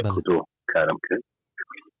 کارم کرد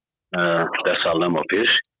 10 ساڵ لەمە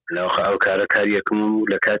پێش لەوخە ئەو کارە کار یەکەم و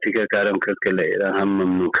لە کاتێکە کارم کرد کە لە ئێران هەم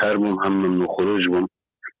ممنوع کار بووم هەم ممنوع خروج بووم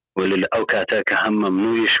ولی لە ئەو کاتە کە هەم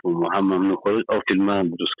ممنوعیش بووم و هەم ممنوع خروج ئەو فیلمان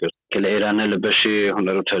دروست کرد کە لە ئێرانە لە بەشی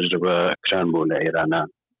هونەر و تەجربە ئەکران بوو لە ئێرانە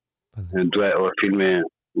دوای ئەوە فیلمێ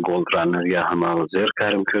گۆڵد رانەر یا هەماڵە زێر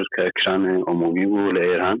کارم کرد کە ئەکرانێ عمومی بوو لە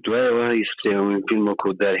ئێران دوایەوە سێمین فیلمێک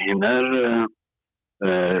و دەرهێنەر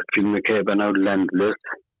فیلمەکەی بەناو لەندلس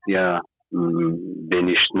یا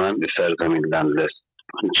بێنیشتمان لەسەر زەمین لەندلس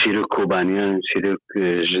چیرۆک کۆبانیان چیرۆک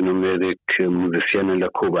ژن و مێردێک موزیسیانە لە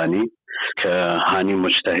کۆبانی کە هانی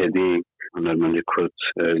مجتەهدی هونەرمەندی کورد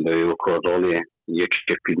لەوێ وەکۆ ڕۆڵێ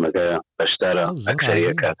یەکێک فیلمەکە بەشدارە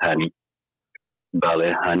ئەکسەریە کاتانی باڵێ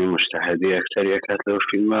هانی مشتهدی ئەکتەری ئەکات لەو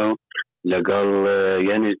فیلمە و لەگەڵ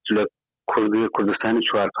یعنی لە کوردستانی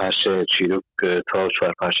چوار پاشە چیرۆک تەواو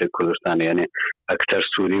چوار پاشەی کوردستان یعنی ئەکتەر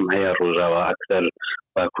سووریم هەیە ڕۆژاوە ئەکتەر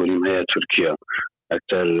باکووریم هەیە تورکیا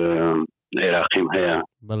ئەکتەر عێراقیم هەیە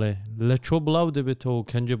بەڵێ لە چۆ بڵاو دەبێتەوە و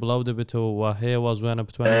کەنجە بڵاو دەبێتەوە وا هەیە وازوانە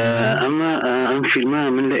بتوانێت ئەمە ئەم فیلمە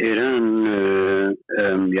من لە ئێران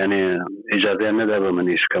یعنی ئیجازەیان نەدا بە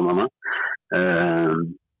منیش کەم ئەمە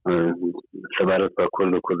سەبارەت بە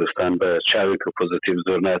کورد و کوردستان بە چاوێک و پۆزیتیڤ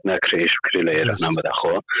زۆر ناکرێش بکرێ لە ئێران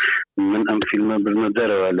بەداخەوە من ئەم فیلمە برمە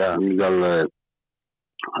دەرەوە لەگەڵ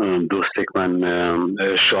دۆستێکمان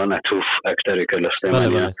شۆن ئەتوف ئەکتەرێکە لە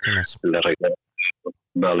سلێمانیا لە ڕێگای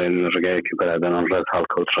باڵێ ڕێگایەکی بەرادەران ڕێز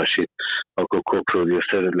هەڵکەوت ڕەشید وەکو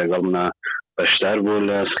کۆپرۆدیوسەر لەگەڵ منە بەشدار بوو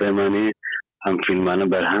لە سلێمانی ئەم فیلمانە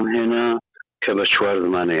بەرهەم هێنا کە بە چوار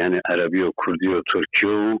زمانە یعنی عەرەبی و کوردی و تورکی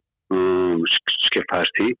و چکە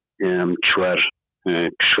پارتی چوار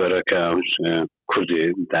کشوەرەکە کوردی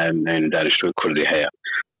دانیشتووی کوردی هەیە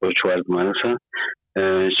بۆ چوار زمانەسە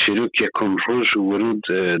چیرۆک یەکەم ڕۆژ ورود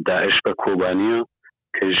داعش بە کۆبانیە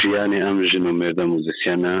کە ژیانی ئەم ژن و مێردە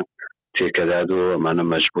موزیسیانە تێکەداد و ئەمانە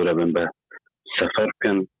مەجبورە بن بە سەفەر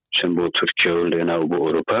بکەن چەند بۆ تورکیا و لێناو بۆ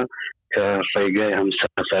ئەوروپا کە ڕێگای ئەم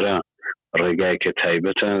سەفەرە ڕێگایەکە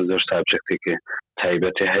تایبەتە زۆر سابجەکتێکی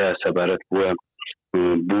تایبەتی هەیە سەبارەت بووە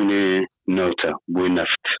بوونی نەوتە بووی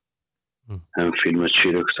نەفت ئەم فیلمە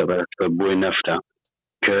چیرۆک سەبارەت بە بووی نەفتە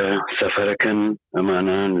کە سەفەرەکەن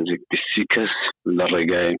ئەمانە نزیک 20 کەس لە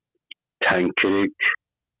ڕێگای تانکرێک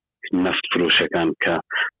نفت فروشەکان کە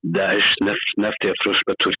داعش نفتی فروش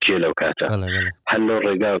بە تورکیە لەو کاتە هەر لەو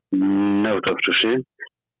ڕێگا نەوتە فروشێ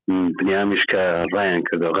بنیامیش کە ڕایان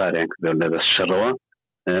کردە و غاریان کردە لە دەست شەڕەوە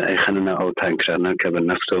ئەیخەنە ئەو تانکرانە کە بە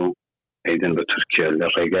نەفتە و ئەیدن بە تورکیە لە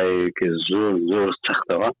ڕێگایەکی زۆر زۆر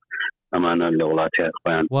سەختەوە ئەمانە لە وڵاتی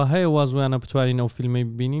خۆیان وا هەیە وازوانە بتوانین ئەو فیلمەی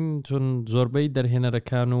ببینین چون زۆربەی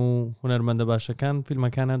دەرهێنەرەکان و هونەرمەندە باشەکان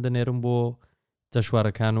فیلمەکانە دەنێرم بۆ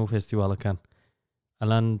جەشوارەکان و فێستیڤالەکان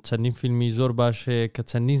ئەلان چەندین فیلمی زۆر باشەیە کە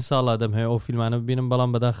چەندین ساڵا دەم هەیە ئەو فیلمانە ببینم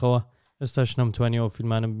بەڵام بەداخەوە ئێستاش نەمتوانی ئەو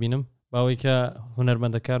فیلمانە ببینم باوەی کە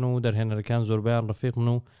هونەرمەندەکان و دەرهێنەرەکان زۆربیان ڕەفیق من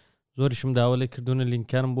و زۆریشم داوا لێ کردوونە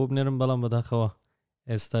لینکانم بۆ بنێرم بەڵام بەداخەوە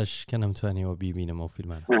ئێستاش کە نەمتوانیەوە بیبینم ئەو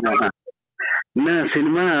فیلمانە نه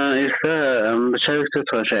سینما ئێستا بەچاوێکتە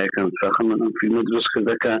تواشایەکەم فاخە من ئەم فیلمە دروست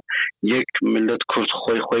کردەکە یەک ملت کورد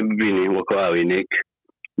خۆی ببینی وەکو ئاوینێک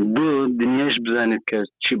بۆ دنیاش بزانێت کە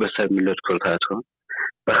چی بەسەر ملت کورد هاتووە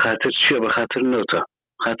بەخاتر چییە بەخاتر نەوتە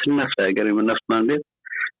خاتر نەفتە ئەگەری من نەفتمان بێت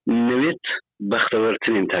نەوێت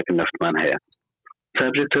بەختەوەرترین تاکە نەفتمان هەیە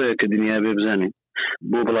سابجێکتەوەیە کە دنیا بێ بزانین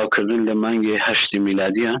بۆ بڵاوکردن لە مانگی 8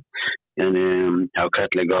 میلادیە یعنی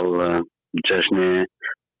هاوکات لەگەڵ جەژنێ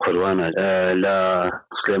قوروانە لە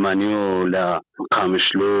سلێمانی و لە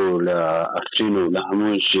قامشلۆ لە ئەفرین و لە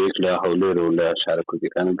هەموو شتێک لە هەولێر و لە شارە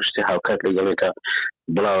کوردەکان گشتی هاوکات لەگەڵێکە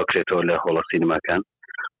بڵاوکرێتەوە لە هۆڵە سینماکان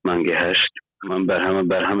مانگی 8 من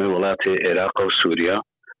بەرهەمەی وڵاتی عێراق و سووریا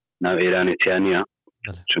ناو ئێرانیتیانە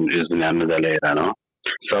چون جزنیان نەدا لە ئێرانەوە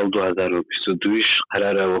ساڵ 2022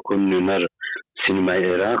 قرارە وەکو نوێنەر سینمای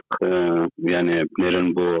عێراق یعنی بنێرن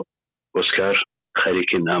بۆ ئۆسکار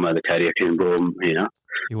خەریکین ئامادەکاریەکەین بۆ هەیە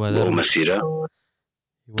بۆ مەسیرە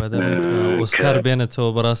ئۆسکار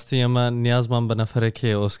بێنێتەوە بەڕاستی ئەمە نیازمان بە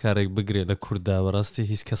نەفەرێکەیە ئۆسکارێک بگرێت لە کووردا بەڕاستی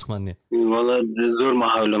هیچ کەسمان نیە وەڵا زۆر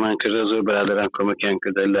مەحاولەمان کردە زۆر بەرادەران کۆمەکیان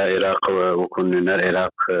کردە لە عێراقەوە وەکو نوێنەر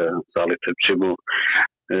عێراق ساڵی تر بچێ بوو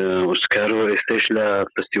ئۆسکار و ئێستش لە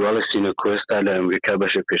فستیواڵی سینەکوێستا لە ئەمریکا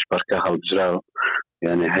بەشە پێشبڕکە هەڵبژراوە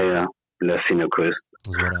یعنی هەیە لە سینەکوێست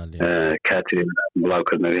کاتری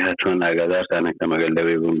بڵاوکردنەوەی هاتووە ئاگادارتانێکە مەگەر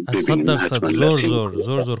لەوێ بووم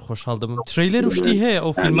 100% زۆر خۆشحاڵ دەبم تریلەر وشتی هەیە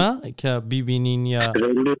ئەو فیلمە کە بیبینین یا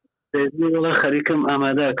وڵا خەریکم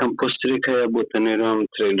ئامادەکەم پۆستێک هەیە بۆ تەنێرم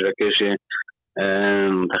تریلەرەکەشێ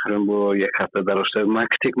تقریبا بۆ یەک هەفتە دەڕۆشتە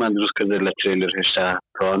مارکتێکمان دروست کردە لە تریلەر هێشتا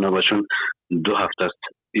تەواو چون 2 هەفتە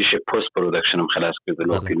ئیشێ پۆست پرۆدەکشنم خلاص کردە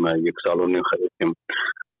لە فیلمە 1 ساڵ و نیم خەریکم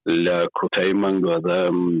لە کۆتایی مانگ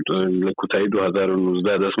لە کۆتایی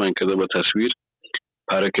 2019 دەستمان کردە بە تەسویر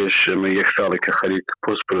پارەکەش 1 ساڵی کە خەریک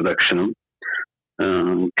پۆست پرۆدەکشنم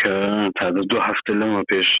کە تازە 2 هەفتە لەمە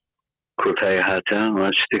پێش کۆتایی هاتە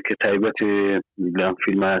شتێکی تایبەتی لەم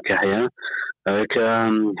فیلمەکە هەیە ئەوەیە کە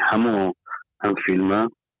هەموو ئەم فیلمە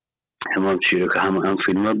هەموو چیرۆکە هەموو ئەم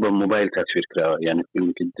فیلمە بە موبایل تەسویر کراوە یعنی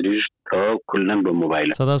فیلمێکی دریژ تەواو کولەن بە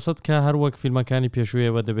موبایلە 100% کە هەر وەک فیلمەکانی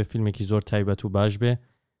پێشوویەوە دەبێت فیلمێکی زۆر تایبەت و باش بێ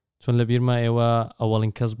چون لە بیرما ئێوە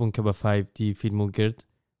ئەوەڵین کەس بوون کە بە 5D فیلم و گرت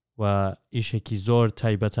و ئیشێکی زۆر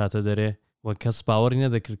تایبەت هاتە دەرێ و کەس باوەڕی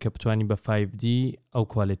نەدەکرد کە بتوانی بە 5D ئەو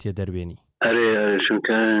کوالیتیە دەربێنی ئەرێ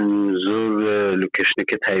چونکە زۆر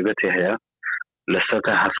لوکێشنێکی تایبەتی هەیە لسه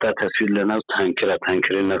هفته تصویر لنا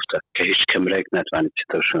تانکر نفته که هیچ کمرێک ناتوانێت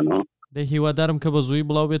چتەشنەوە. هیوادارم کە بە زووی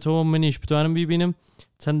بڵاو بێتەوە، منیش بتوانم بیبینم.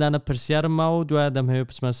 چەندانە پرسیارم ماوە، دوای دەمهەوێت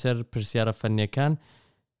بچمە سەر پرسیارە فەنیەکان.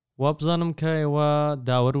 وا بزانم کە ئێوە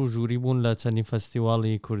داوەر و ژووری بوون لە چەندین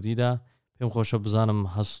فەستیواڵی کوردیدا. پێم خۆشە بزانم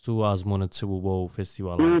هەست و ئازمونت چ بوو بۆ ئەو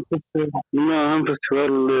فێستیواڵ؟ ئەم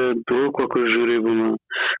فستیوال دووەک وەکو ژووری بووم،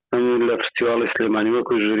 هەم لە فستیواڵی سلێمانی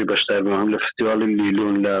وەکو ژووری بەشدار بووم، هەم لە فستیواڵی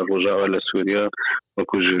لیلون لە ڕۆژاوا لە سووریا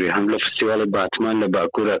وەکو ژووری، هەم لە فستیواڵی باتمان لە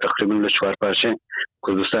باکوورە تقریبا لە 4 پارچەی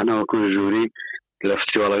کوردستانە وەکو ژووری لە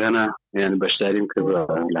فستیواڵەکانە یعنی بەشداریم کرد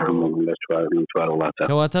لە هەموو لە 4 وڵاتە.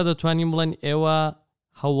 کەواتە دەتوانین بڵێن ئێوە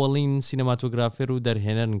هەوڵین سینەماتۆگرافەر و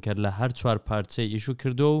دەرهێنەرن کرد لە هەر 4 پارچەی ئیشو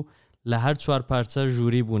کردو و لە هەر 4 پارچە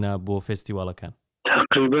ژووری بوونە بۆ فێستیواڵەکان.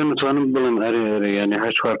 تقریبا متوانم بڵێم ئەرێ یعنی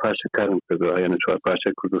هەر 4 پارچە کارم کردووە، یعنی 4 پارچە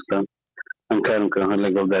کوردستان ئەم کارم کردن هەر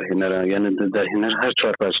لەگەڵ دەرهێنەرە، یعنی دەرهێنەر هەر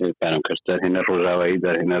 4 پارچەی کارم کرد، دەرهێنەر ڕۆژاوایی،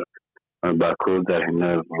 دەرهێنەر باکوور،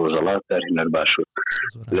 دەرهێنەر ڕۆژهەڵات، دەرهێنەر باشوور،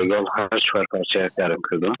 لەگەڵ هەر 4 پارچەیە کارم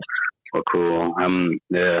کردووە وەکو هەم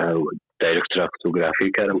دایرکتۆرا فۆتۆگرافی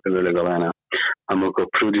کارم کردووە لەگەڵانە، هەم وەکو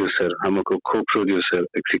پرۆدیوسەر، هەم وەکو کۆ پرۆدیوسەر،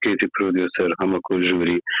 ئەکزیکیوتیڤ پرۆدیوسەر، هەم وەکو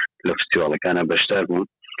ژووری لە فستیواڵەکانە بەشدار بووم.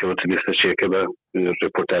 کەوتە لێستە چێکە بە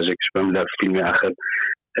ڕپۆرتاژێکش بەم لە فیلمی آخر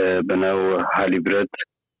بەناو هالی برەد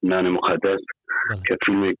نانە مقەدەس کە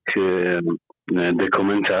فیلمێک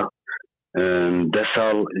دۆکومنتە 10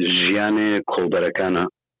 ساڵ ژیانی کۆڵبەرەکانە،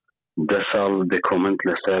 10 ساڵ دۆکومنت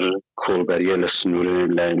لەسەر کۆڵبەریە لە سنوورە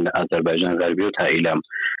لە ئازەربایجان غەربی و تا ئیلام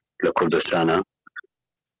لە کوردستانە،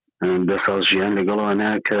 10 ساڵ ژیان لەگەڵەوەنە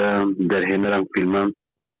کە دەرهێنەرم فیلمە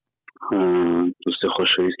دوستی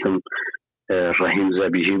خۆشەویستم ڕەهیم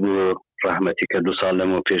زەبیهی بوو ڕەحمەتی کە 2 ساڵ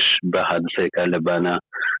لەمەوە پێش بە حادسەیەکە لە بانە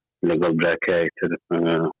لەگەڵ براکای تر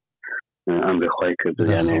ئەمری خۆی کرد،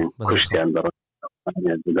 یعنی کوشتیان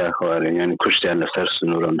بەڕێداخوارێ، یعنی کوشتیان لەسەر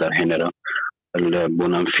سنوورم دەرهێنەرە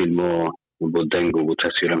بۆنم فیلم و بۆ دەنگ و بۆ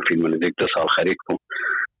تەسویرم فیلمە نزیک 2 ساڵ خەریک بوو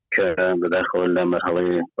کە بەداخەوە لە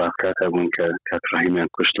مەرحەڵەی باکاتە بوون کە کاک ڕەهیمیان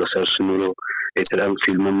کوشت لەسەر سنوور و ئیتر ئەم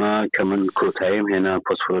فیلمەمە کە من کۆتاییم هێنا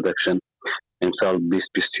پۆست پرۆدەکشن ئەمساڵ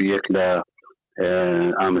 2021 لە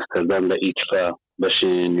ئامستەردام لە ئیتفا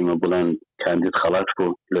بەشی نیمە بڵند کاندید خەڵات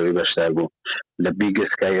بوو، لەوەی بەشدار بوو لە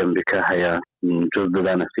بیگسکای ئەمریکا هەیە جۆر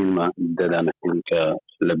دەدانە فیلمە دەدانە فیلم کە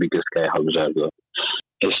لە بیگسکای هەڵبژاردووە،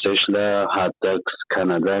 ئێستاش لە هاتدەکس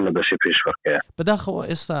کەنەدا لە بەشی پێشوەکەیە. بەداخەوە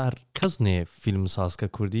ئێستا هەر کەس نێ فیلم سازکە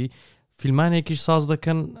کوردی فیلمانێکیش ساز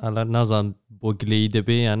دەکەن، ئەلا نازان بۆ گلەیی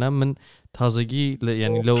دەبێ یانە. من تازگی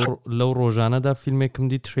ینی لەو ڕۆژانەدا فیلمێکم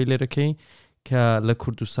دی تریلەرەکەی کە لە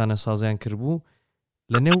کوردستانە سازیان کردبوو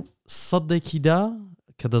لە نێو 100دا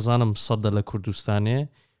کە دەزانم 100 لە کوردستانێ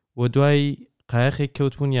و دوای قایەخێک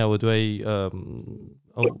کەوتبوون یا و دوای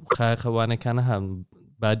ئەو قایەخەوانەکانە هەم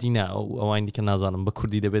بادینە ئەوانی کە نازانم بە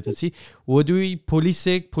کوردی دەبێتە چی، و دوای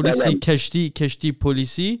پۆلیسێک پۆلیسی کەشتی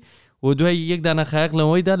پۆلیسی و دوای یەک دانە قایەق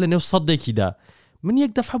لەوەیدا لە نێو 100دا من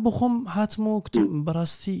یەک دەفعە بۆ خۆم هاتمەوە کتم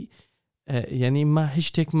بەڕاستی یعنی ما هیچ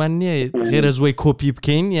شتێکمان نییە غێرە زوۆی کۆپی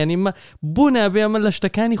بکەین، یعنی بۆ نابێ ئەمە لە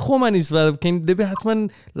شتەکانی خۆمان ئیسفادە بکەین، دەبێت حتمما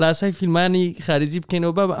لاسای فیلمانی خارجی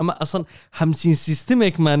بکەینەوە بابە ئەمە ئەسڵ هەمچین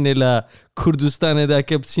سیستمێکمان نێ لە کوردستانەدا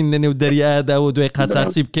کە بچین لە نێو دەریایەدا و دوای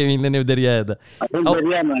قاچاقچی بکەوین لە نێو دەریایەدا.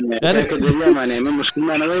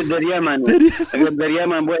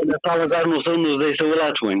 دەریامان بۆ لە ساڵ 1990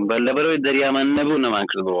 وڵات بووین لەبەرەوەی دەریامان نەبوو نەمان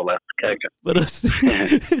کرد بە وڵات کاکە.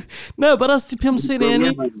 بەڕاستی پێم سەیرە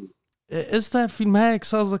ینی ئێستا فیلمهایەک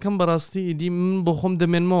ساز دەکەم بەڕاستی دی من بۆ خۆم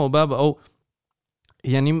دەمێنمەوە بابە ئەو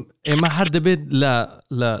یعنی ئێمە هەر دەبێت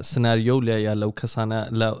لە سناریۆ و یا لەو کەسانە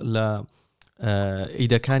لە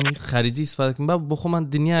ئیدەکانی خارجی استفادەکەم با بۆ خۆمان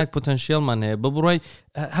دنیایەک پۆتەنشیالمان هەیە بە بڕای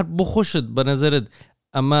هەر بۆ خۆشت بە نەزەرت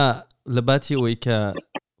ئەمە لە باتی ئەوەی کە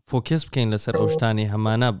فۆکس بکەین لەسەر ئەو شتانی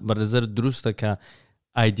هەمانە بەنەزەر دروستە کە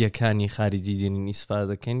ئایدیەکانی خارجی دێنین ئیسفادە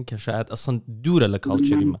دەکەین کە شاید ئەسڵ دوورە لە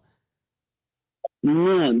کاڵچەریمە.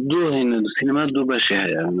 دوو هێنە سینەما دوو بەشی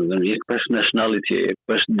هەیە، یەک بەش نەشناڵیتی، یەک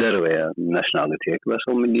بەش دەروەیە نەشناڵیتی، یەک بەش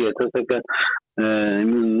ملیەتەکە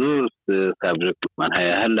زۆر سابجەکتمان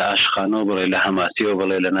هەیە، هەر لە عاشقانەوە بڵێ لە هەماسیەوە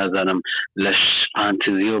بڵێ لە نازانم لە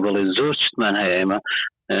فانتزیەوە بڵێ زۆر شتمان هەیە،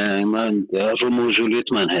 ئێمە ڕۆمۆ و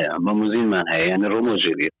جولیێتمان هەیە، مەموزینمان هەیە، یعنی ڕۆمۆ و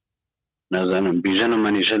جولیێت نازانم بیژەنە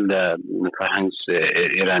منیژە لە فەرهەنگ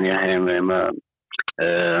ئێرانیا هەیە، ئێمە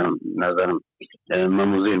نازانم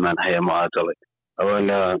مەموزینمان هەیە معادڵێ ئەوە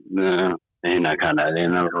لە هێناکانە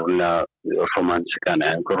لێنە لە ڕۆمانسەکانە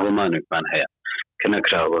کە ڕۆمانێکمان هەیە کە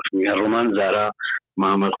نەکراوە ڕۆمان زارا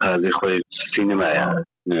محەممەد قازی خۆی سینەمایە،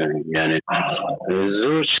 یعنی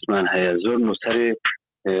زۆر شتمان هەیە، زۆر نووسەری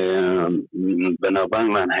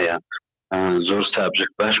بەناوبانگمان هەیە زۆر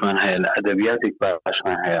سابجێک باشمان هەیە لە ئەدەبیاتێک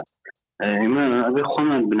باشمان هەیە ئێمە ئەبێ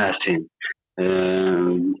خۆمان بناسین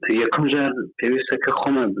یەکەم جار پێویستە کە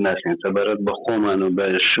خۆمان بناسین سەبارەت بە خۆمان و بە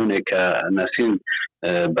شوونێک کە ناسین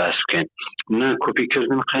باس بکەین نا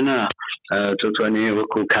کۆپیکردن قەنا توانێت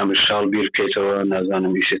وەکو کامشاڵ بیر بکەیتەوە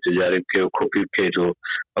نازانم ئیشی تجاری بکەیت و کۆپی بکەیت و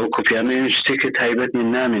ئەو کۆپیانە شتێکی تایبەت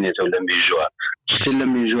نامێنێتەوە لە میژوە شتێک لە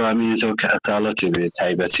میژوە مێنێتەوە کە ئەتاڵەتی بێت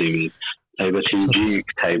تایبەتی بێت تایبەتی جیک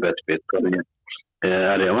تایبەت بێت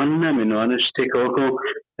ئەوان نامێنوانە شتێک وەکو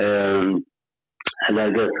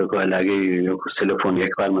علاگەی وەکو تەلەفۆن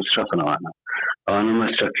یەکبار مەصرەفنەوانە ئەوانە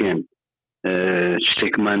مەصرەفیان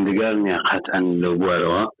شتێک ماندگار نییە قەتعەن لەو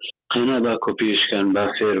بوارەوە قەنا با کۆپیشکەن با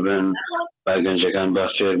فێر بن با گەنجەکان با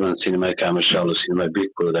فێر بن سینمای کامەرشاڵ و سینمای بیگ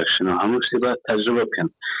پرۆدەکشن و هەموو شتێ با تەجروبە بکەن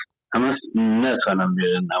ئەمە ناتوانم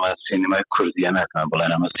بێژن ئەمە سینمای کوردیە ناتوان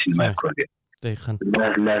بڵێن ئەمە سینمای کوردیە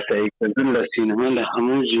لاساییکردن لە سینما لە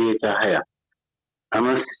هەموو جێگەکە هەیە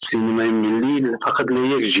ئەمە سینمای ملی فقط لە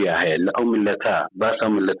یەک ژیا هەیە لە ئەو ملەتە باسە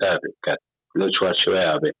ملەتە بکات لە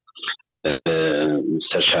چوارچێوەیە بێت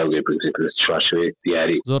سەرچاوی بگرێت لە چوارچێوەیەک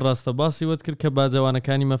دیاری زۆر ڕاستە باسی وت کرد کە با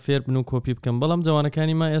جوانەکانیمە فێر بن و کۆپی بکەن بەڵام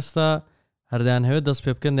جوانەکانیمە ئێستا هەردایان هەوێت دەست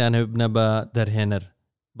پێ بکەن دەیان هەوێت بنە بە دەرهێنەر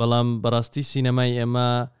بەڵام بەڕاستی سینەمای ئێمە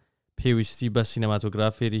پێویستی بە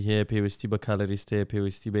سینەماتۆگرافێری هەیە پێویستی بە کالەریست هەیە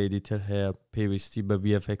پێویستی بە ئیدیتەر هەیە پێویستی بە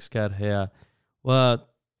VFX کار هەیە و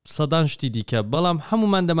سەدان شتی دیکە بەڵام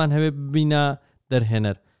هەمومان دەمان هەوێت ببینە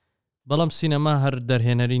دەرهێنەر بەڵام سینەما هەر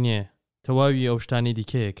دەرهێنەری نییە تەواوی ئەو شتانی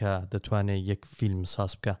دیکەیە کە دەتوانێت یەک فیلم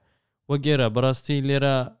ساز بکە وەگێرە بەڕاستی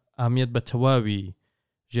لێرە ئاهمیەت بە تەواوی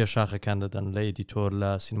ژێرشاخەکان دەدەن لە ئیدیتۆر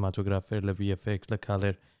لە سینماتۆگرافەر لە VFX لە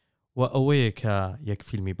کالێر و ئەوەیە کە یەک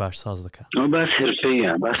فیلمی باش ساز دەکات باس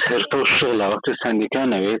هەرفەیە باس هەرفە و شغڵە وەختە ساندیکا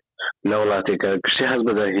نەوێت لە وڵاتێکە گشتی هەست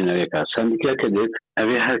بە دەرهێنەرێکە ساندیکا کە دێت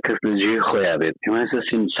ئەوێ هەر کەس لە جێی خۆیان بێت ئێمە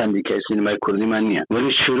ساندیکای سینمای کوردیمان نییە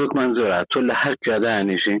وەلی شیرۆکمان زۆرە تۆ لە هەر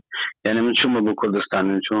پیادایانیشی یعنی من چوومە بۆ کوردستان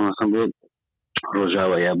من چوومە مەسەڵەن بۆ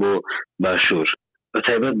ڕۆژاوە یا بۆ باشوور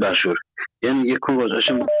بەتایبەت باشوور یعنی یەکم ڕۆژ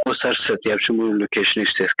ئەچم بۆ سەر سەت یا بچم بۆ لۆکیشنی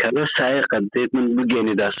شتێک کابرا سایقە دێت من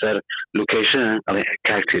بگەێنێدا سەر لۆکیشن ئەڵێ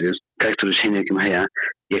کاکتۆریش هینێکم هەیە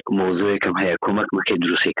یەک مۆزوعێکم هەیە کۆمەک مەکەی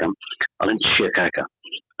دروستێکم ئەڵێن چییە کاکە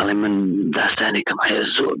ئەڵێ من داستانێکم هەیە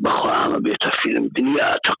زۆر بەخوا ئەمە بێتە فیلم دنیا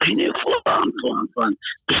تەقینێ فڵان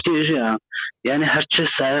پشتێژە یعنی هەرچێ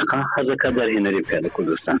سایقە حەزەکە دەرهێنەری بکات لە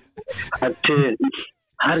کوردستان هەرچێ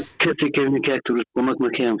هەر کەسێکێنی کاکتۆریش کۆمەک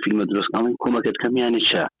مەکەی ئەم فیلمە دروست ئەڵێن کۆمەکت کەم یانی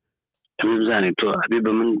چا ئەمە بزانێت تۆ ئەبێ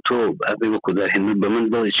بە من تۆ ئەبێ وەکو دەرهێنەر بە من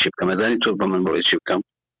بڵێ چی بکەم ئەزانی تۆ بە من بڵێ چی بکەم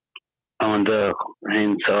ئەوەندە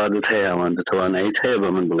هێن سەوادت هەیە ئەوەندە تواناییت هەیە بە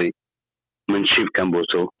من بڵێ من چی بکەم بۆ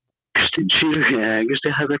تۆ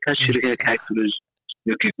گشتی هەزەکە چیرەکە کاکتۆریش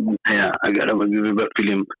یەکێکم هەیە ئەگەر ئەمە بێ بە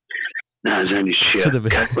فیلم نازانی چییە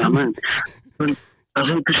کاک بە من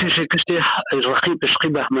ئەزم کشتی ڕقی پشقی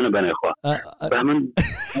بەهمنە بەنێخوا بەهمن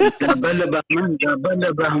جابە لە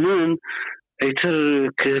بەهمن ئەیتر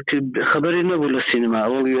خبری نەبوو لە سینما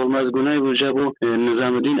ئەوڵ یۆڵمازگونای بۆ جا بۆ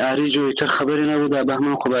نظامدین ئاریجۆ ئیتر خبری نەبوو دا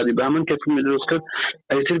بەهمن خوبادی بەهمن کە فیلمی دروست کرد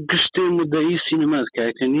ئەیتر گشتی مدەئی سینماز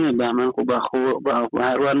کاکە نییە بەهمن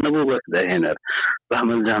هەروان نەبوو بە دەهێنەر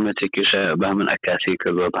بەهمن زامەتێکیشە بەهمن ئەکاسی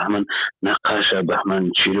کردووە بەهمن نەقاشە بەهمن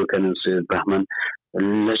چیرۆکە نووسێت بەهمن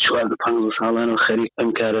لە 4-5 ساڵانە خەریک ئەم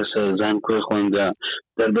کارە سەرزان کۆی خۆندا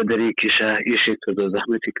دەربەدەری کێشا ئیشێک کردو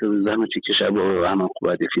زەحمەتی کێشا بۆ ئامان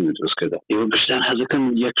قوبادی فیلم دروست کردە ئێوە گشتان حەزەکەم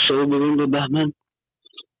یەکشەوە ببین بە بەهمن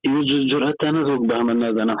ئێوە جورئەتان نەزۆک بەهمن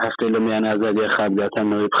نازانم هەفتەی لە میان ئازادیە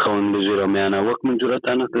خابگاتانەوەی بخەون بژێرە میانە وەک من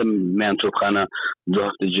جورئەتان نەک لە میان تۆپخانە دو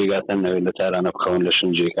هەفتە جێگاتانەوەی لە تارانە بخەون لە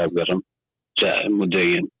شنجێک کابگەڕم جا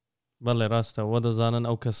مدەین بەڵێ ڕاستە وە دەزانن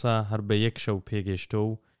ئەو کەسە هەر بە یەک شەو پێگەشتە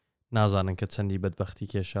و نازانن کە چەندی بەدبەختی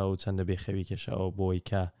کێشا و چەندە بێخەوی کێشاوە بۆی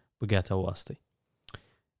کە بگاتەوە ئاستی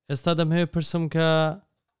ئێستا دەمهەوێت پرسم کە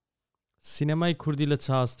سینەمای کوردی لە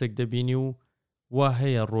چاستێک دەبینی و وا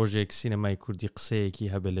هەیە ڕۆژێک سینەمای کوردی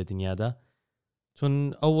قسەیەکی هەبێت لە دنیادا چون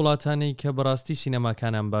ئەو وڵاتانەی کە بەڕاستی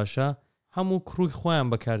سینەماکانان باشە هەموو کڕووی خۆیان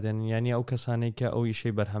بەکاردێنن یعنی ئەو کەسانەی کە ئەو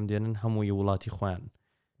ئیشەی بەرهەمدێنن هەمووی وڵاتی خۆیان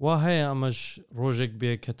وا هەیە ئەمەش ڕۆژێک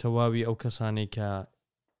بێ کە تەواوی ئەو کەسانەی کە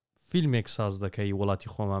فیلمێک ساز دەکەی وڵاتی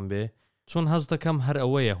خۆمان بێ چون هەز دەکەم هەر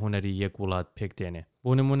ئەوەیە هوەری یەک وڵات پێک دێنێ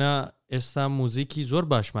بۆ نمونە ئێستا موزیکی زۆر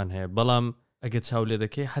باشمان هەیە بەڵام ئەگە چاو لێ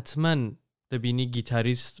دەکەی حتمەن دەبینی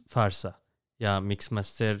گیتاریست فارسە یا میکس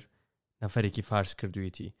مەستەر نەفەرێکی فارس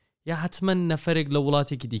کردویەتی یا حتمەن نەفەرێک لە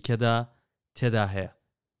وڵاتێکی دیکەدا تێدا هەیە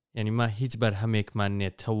یعنی ما هیچ بەرهەمێکمان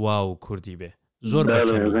نێت تەواو کوردی بێ زۆر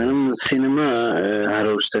سینما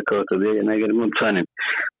هەرو شتەکەوتە بێ نەگەر من بتوانین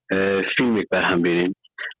فیلمێک بەرهەم بینین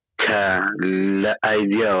کە لە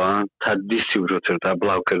ئایدیاوە تا دیسی ورۆتر تا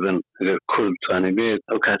بڵاوکردن ئەگەر کورد توانێت بێت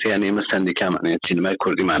ئەو کاتیان ئێمە سندیکامانەیە سینەمای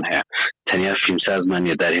کوردیمان هەیە تەنیا فیلمسازمان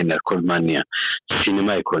نیە دارهێنەر کوردمان نییە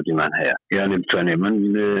سینەمای کوردیمان هەیە یعنی بتوانێت من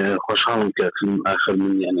خۆشحاڵم کە فیلم ئاخر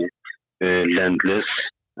من یعنی لەندلس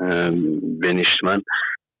بێنیشتمان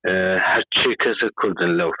هەرچی کەسە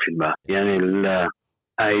کوردن لەو فیلمە یعنی لە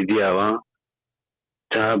ئایدیاوە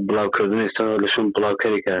تا بڵاوکردن ئێستا لەشم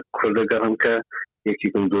بڵاوکەرێکە کوردەگەڕم کە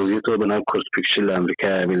یەکێکم دۆزیێتەوە بەناو کورد پیکچر لە ئەمریکا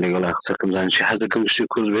بێت لەگەڵ قسەکەم زانشی حەزەکەم شتی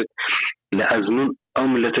کورد بێت لە ئەزمون ئەو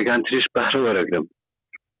ملەتەکان تریش بەهرە وەرەگرم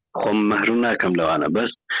خۆم مەحروم ناکەم لەوانە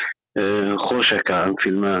بەس خۆشەکە ئەم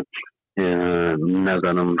فیلمە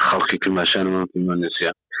نازانم خەڵکی کرماشانم فیلمە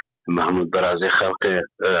نووسیە محمود بەرازی خەڵکی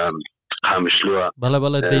قامشلووە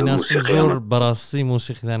بەڵێ دەیناسی زۆر بەڕاستی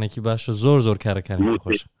موسیقیدانێکی باشە زۆر کارەکانی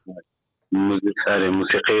خۆشە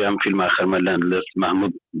موسیقی ئەم فیلم آخرمە لەندلس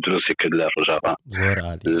محمود دروستی کرد لە ڕۆژاوا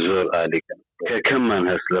زۆر عالیکە کە کەممان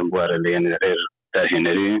هەست لەم بوارە لە یعنی غێر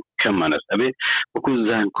داهێنەری کەممان هەست ئەبێ وەکو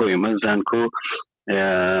زانکۆی مە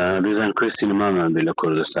زانکۆی سینەمامان بێت لە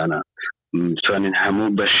کوردستانە بتوانین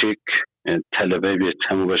هەموو بەشێک تەلەبەی بێت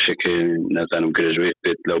هەموو بەشێک نازانم گرێژوێت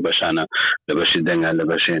بێت لەو بەشانە لە بەشی دەنگا لە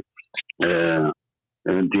بەشێ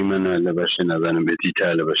دیمەنە لە بەشی نازانم بێتی تا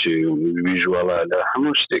لە بەشی ویژوەڵە لە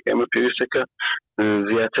هەموو شتێک ئەمە پێویستەکە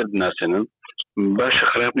زیاتر بناسێنن باشە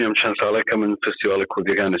خراپ نیەم چەند ساڵێکە من فستیواڵی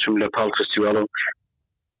کوردیەکان دەچم لە پاڵ فستیواڵە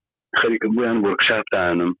خەریکە بوویان وەرکشاپ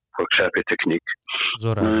دانم وەرکشاپی تەکنیک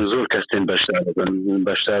زۆر کەستێن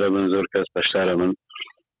بەشدارە بن زۆر کەس بەشدارە بن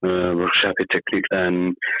وەرکشاپی تەکنیکدان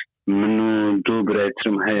من و دوو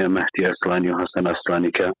برایترم هەیە مەهدی ئەسڵانی و حەسەن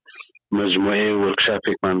ئەسڵانی کە مجموعه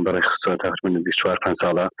ورکشاپێکمان بەڕێخستەوە تقریباً 24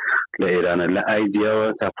 ساڵە لە ئێرانە لە ئایدیاوە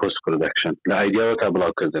تا پۆست پرۆدەکشن لە ئایدیاوە تا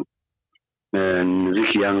بڵاوکردن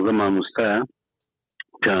نزیکی 11 مامۆستایە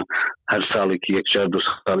کە هەر ساڵێکی یەکجار دو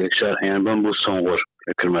ساڵ یەکجار هەیان بم بۆ سۆنغۆر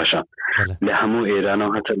لە کرماشان لە هەموو ئێرانە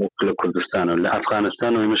و هەتا لە کوردستانەوە لە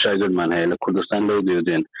ئەفغانستان و ئێمە شاگردمان هەیە لە کوردستان لەو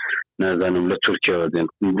دێن نازانم لە تورکیاوە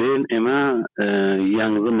دێن ئێمە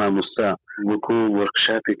 11 مامۆستا وەکو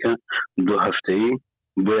وەرکشاپێکە دو هەفتەیی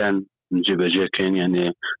بۆیان جێبەجێکەین یعنی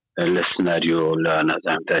لە سناریۆ لە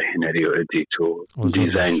نازانم داهێنەری و ئەدیت و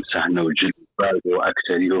دیزاین سەحنە و جلد و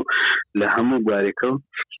ئەکتەری و لە هەموو بارێکە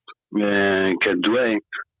کە دوای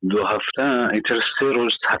دو هەفتە ئیتر 3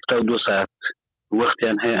 ڕۆژ 72 ساعت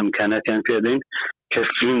وەختیان هەیە ئەمکاناتیان پێدەین کە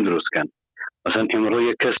فیلم دروستکەن مەسەن ئێمڕۆ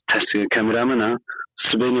یەک کەس کەمرامەنە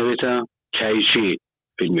سبێنەوێتە کایچی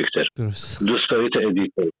فیلمێکتر دووسپەوێتە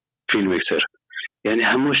ئەدیتەر فیلمێکتر یعنی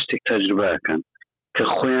هەموو شتێک تەجربەکەن کە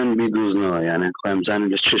خۆیان بیدوزنەوە یعنی خۆیان بزانن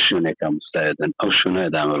لە چه شوێنێکە مستعدن ئەو شوێنە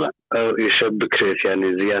ئەدامە بن ئەو ئێشە بکرێت یعنی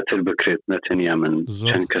زیاتر بکرێت نەتەنیا من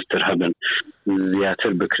چەند کەستر هەبن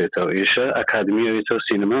زیاتر بکرێتەوە ئێشە ئەکادمیەوەیەوە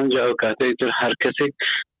سینەما جا ئەو کاتەیتر هەر کەسێک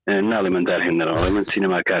ناڵێ من دارهێنەرەوە من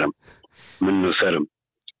سینەماکارم من نووسەرم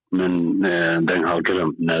من دەنگ هەڵگرم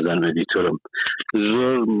نازانم ئەدیتۆرم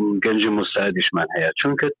زۆر گەنجی مستعدیشمان هەیە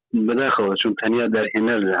چونکە بەداخەوە چون تەنیا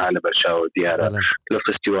دارهێنەر لە بەرچاوە دیارە لە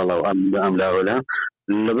فستیواڵە و ئەملاوەلا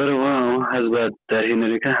لەبەرەوە حەز بە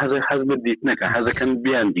دارهێنەرەکە حەز بە دیتنەکە حەزەکەن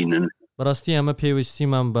بیان بینن بەڕاستی ئەمە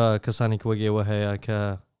پێویستیمان بە کەسانێک وەگێوە هەیە کە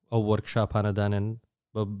ئەو وەرکشاپانە دانن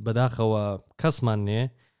بەداخەوە کەسمان نێ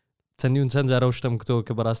چەند جارە شتم کتەوە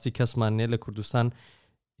کە بەڕاستی کەسمان نێ لە کوردستان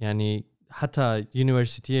ینی حتا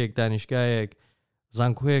یونیڤەرسیتیەک دانیشگایەک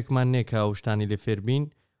زانکۆیەکمان نێ کە ئەو شتانی لێ فێربین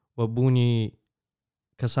و بوونی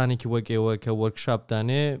کەسانێکی وەگێوە کە وەرکشاپ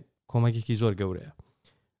دانێ کۆمەکێکی زۆر گەورەیە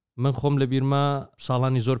من خۆم لە بیرما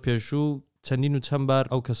ساڵانی زۆر پێشوو چەندین و چەند بار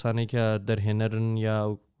ئەو کەسانەی کە دەرهێنەرن یا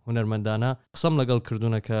هونەرمەندانە قسەم لەگەڵ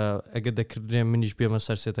کردوونە کە ئەگەر دەکردێن منیش بێمە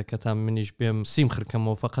سەرسێتەکەتان منیش بێم سیم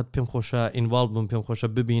خرکەمەوە فقط پێم خۆشە ئینڤاڵ بم پێم خۆشە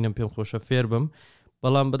ببینم پێم خۆشە فێر بم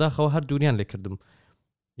بەڵام بەداخەوە هەر دووریان لێ کردم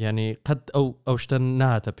یعنی قەت ئەو شتە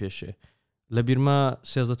نهاتە پێشێ لە بیرما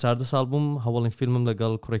 13 ساڵ بووم هەوڵین فیلمم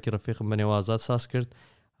لەگەڵ کوڕێکی ڕەفیقم بەنێو ئازاد ساز کرد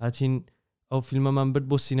هاتین ئەو فیلمەمان برد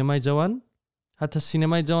بۆ سینەمای جوان هەتا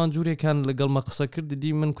سینەمای جوان جوورێکان لەگەڵ مە قسە کرد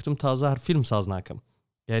دیدی من کوتم تازە هەر فیلم ساز ناکەم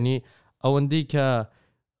یعنی ئەوەندەی کە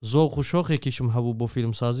زۆق و شۆخێکیشم هەبوو بۆ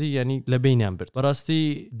فیلم سازی ینی لە بینیان برد بەڕاستی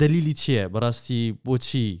دلیلی چییە بەڕاستی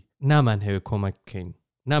بۆچی نامان هەوێ کۆمەک بکەین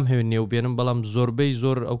نام هەوێ نێو بێنم بەڵام زۆربەی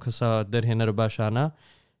زۆر ئەو کەسە دەرهێنەر باشانە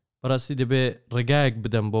بەڕاستی دەبێ ڕێگایەک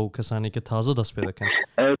بدەم بۆ کەسانی کە تازە دەست پێ دەکەن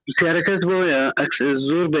پرسیارەکەت بۆیە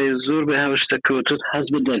زۆر بە هەوشتە کەوتوت حەز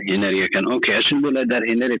بە دەرهێنەریەکەن ئۆکێ ئەچن بۆ لە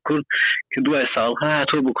دەرهێنەری کورد کە دوای ساڵها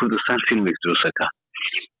هاتووە بۆ کوردستان فیلمێک دروستەکە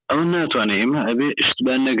ئەو ناتوانێت ئێمە ئەبێ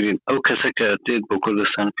شتبان نەگرین ئەو کەسە کە دێت بۆ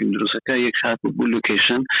کوردستان فیلم دروستەکە یەک ساعت بۆ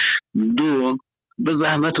لوکیشن دووە بە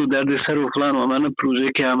زەحمەت و دەردسەر و فڵان و ئەمانە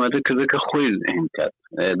پروژەیەکی ئامادە کردە کە خۆی هێن کات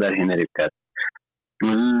دەرهێنەری بکات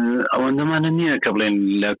ئەوەندەمانە نییە کە بڵێن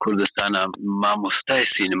لە کوردستانە مامۆستای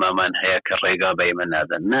سینمامان هەیە کە ڕێگا بە ئێمە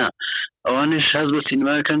نادەن نا ئەوانش حەز بە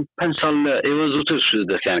سینماکەن 5 ساڵ لە ئێوە زووتر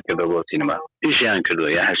دەستیان کردە بۆ سینما ئیشیان کردووە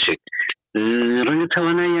یا هەرشێک ڕەنگە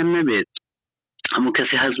تواناییان نەبێت هەموو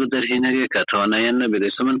کەسی حەز بە دەرهێنەریەکە تواناییان نەبێت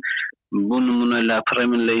ئێستا من بۆ نمونە لاپەڕی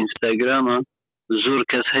من لە ئینستاگرامە زۆر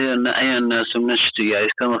کەس هەیە نە ئەیان ناسم نەشتی یا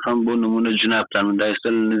ئێستا مەخەم بۆ نمونە جنابتان من ئێستا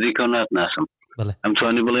نزیکەوە ناتناسم ئەم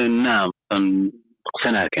توانی بڵێ نام قسە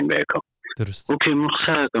ناکەن بەیەکەوە وەکێ من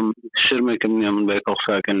قساکەم شرمێکم نییە من بەیەکەوە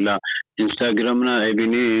قساکەن لە ئینستاگرامنا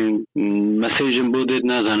ئەبینی مەسیجم بۆ دێت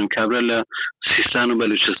نازانم کابرا لە سیستان و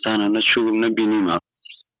بەلوچستانە نەچووم نەبینیمە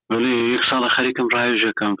ولی یەک ساڵە خەریکم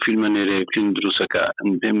ڕایژەکەم فیلمە نێرێ فیلم دروستەکە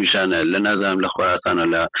پێم نیشانە لە نازانم لە خۆراسانە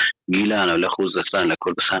لە گیلانە لە خوزستان لە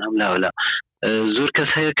کوردستانم لاوەلا زۆر کەس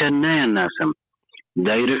هەیە کە نایان ناسم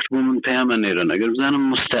دایرکت بۆ من پەیامە نێرن ئەگەر بزانم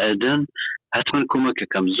مستعدن حتما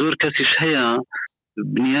کۆمەکەکەم زۆر کەسیش هەیە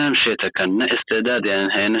بنیان شێتەکەن نە ئێستێدادیان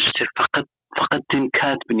هەیە نە شتێک فقط تین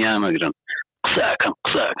کات بنیامەگرن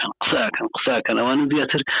قساکەن ئەوانە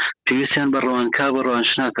زیاتر پێویستیان بە ڕەوانکا بە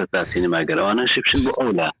ڕەوانشناکە تا سینماگەر ئەوانە شپشن بۆ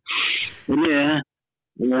ئەولا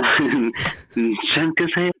چەند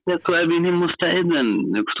کەس هەیە تو ئەبینی مستعدن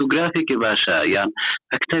فۆتۆگرافێکی باشە یان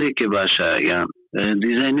ئەکتەرێکی باشە یان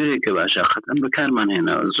دیزاینەرێکی باشە قەتەن بەکارمان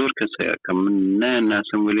هێنا زۆر کەس هەیە کە من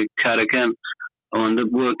ناسم ولی کارەکان ئەوەندە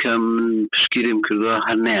بووە کە من پشگیریم کردووە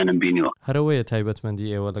هەر نەیانم بینیوە هەرەوەیە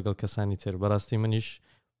تایبەتمەندی ئێوە لەگەڵ کەسانی تر بەڕاستی منیش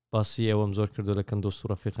باسی ئەوەم زۆر کردو لە کەندۆست و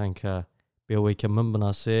ڕەفیقان کە بێەوەی کە من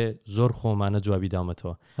بناسێ زۆر خۆمانە جوابی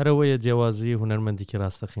دامەتەوە هەرەوەیە جیاوازی هونەرمەندێکی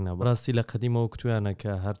ڕاستەخینە بەڕاستی لە قەدیمەوە کتویانە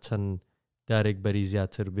کە هەرچەند دارێک بەری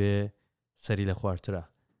زیاتر بێ سەری لە خوارترە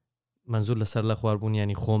منزور لەسەر لە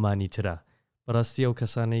خواردبوونیانی خۆمانی ترە بەڕاستی ئەو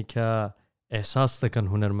کەسانەی کە ئێحساس دەکەن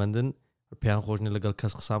هونەرمەندن پێیان خۆشنی لەگەڵ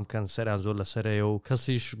کەس قسام بکەن سەریان زۆر لەسەرەیە و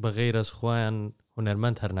کەسیش بەغەیر ئەز خۆیان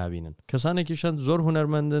هونەرمەند هەر نابینن کەسانێکیشان زۆر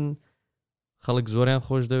هونەرمەندن خەڵک زۆریان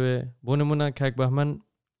خۆش دەوێ بۆ نمونە کاک بەهمەن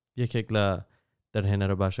یەکێک لە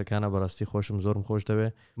دەرهێنەرە باشەکانە بەڕاستی خۆشم زۆرم خۆش دەوێ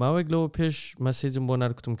ماوەیەک لەوە پێش مەسیجم بۆ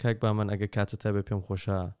نارکتم کاک بەهمەن ئەگە کاتت هەبێ پێم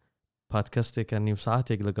خۆشە پادکەستێکە نیم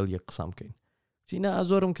ساعتێک لەگەڵ یەک قسام بکەین تینا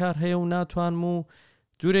زۆرم کار هەیە و ناتوانم و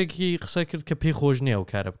جورێکی قسە کرد کە پێی خۆش نییە و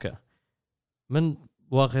کارە بکە من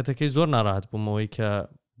واقعەتەکەی زۆر ناڕاحەت بوومەوەی کە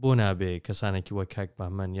بۆ نابێ کەسانێکی وەک کاک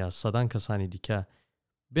بەهمەن یا سەدان کەسانی دیکە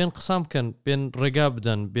بێن قسام بکەن بێن ڕێگا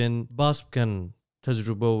بدەن بێن باس بکەن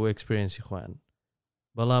تەجروبە و ئەکسپریەنسی خۆیان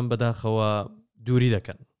بەڵام بەداخەوە دووری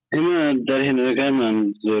دەکەن ئێمە دەرهێنەرەکانمان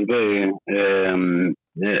زۆربەی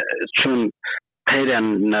چون قەیران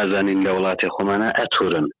نازانین لە وڵاتی خۆمانە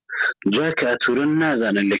ئەتورن جاکە ئەتورن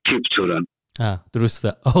نازانن لە کی بتورن دروستە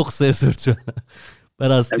ئەو قسەی زۆر چۆنە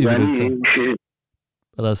بەڕاستی دروستە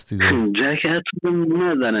بەڕاستی جاکە ئەتورن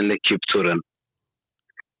نازانن لە کی بتورن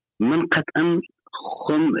من قەتئەن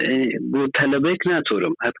خۆم بۆ تەلەبەیەک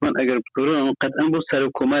ناتورم حتما ئەگەر بتورم قەتئەن بۆ سەر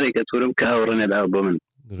و کۆمارێک ئەتورم کە هاوڕێنێ دا بۆ من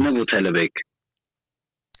نەبوو تەلەبەیەک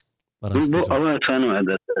بۆ ئەوە توانم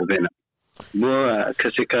ئەدەستێنم بۆ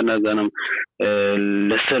کەسێکە نازانم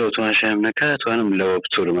لەسەر توانشەم نەکە توانم لەوە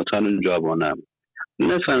بتورم ئەتوانم جواب بۆ نام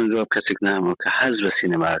نەتوانم جواب کەسێک نامەوە کە حەز بە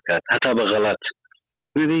سینەماکات هەتا بە غەڵەت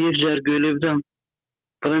مەبێ یەک جار گوێ لێ بدەم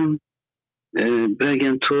بڵێم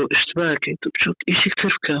براگەن تۆ ئشتباکەی تۆ بچووک ئیشێک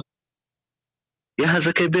تر بکە یا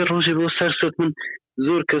هەزەکەی بێ ڕۆژی بۆ سەرسەت من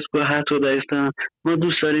زۆر کەس بە هاتۆدا ئێستا مە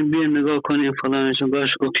دوو ساریم بێن لەگەڵ کۆنێن فڵانێشم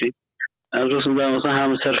باش ئۆکێ ڕۆستم دامەسا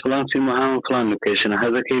هەمە سەر فڵان فیلم و هەمە فڵان لوکیشنە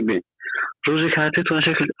هەزەکەی بێ ڕۆژێک هاتێت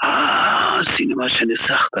توانشە کرد سینەما چەندێ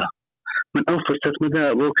سەختە من ئەو فرسەت مەدا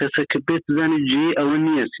بۆ کەسە کە بێت بزانی جێ ئەوە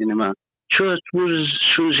نییە سینەما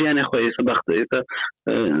چۆ ژیانی خۆی ئێستا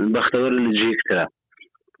بەختەوەرە لە جێکترا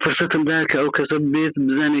فرسەتم دا کە ئەو کەسە بێت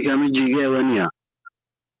بزانی کامە جێگای ئەوە نییە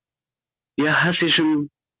یا هەسیشم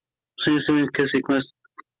سێسمێت کەسێک مەس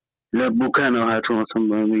لە بووکانەوە هاتووە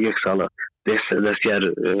یەک ساڵە دەستیار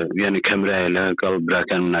یعنی کەمرایە لەگەڵ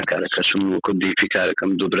براکان ناکارەکە چون وەکو دیپی کارەکەم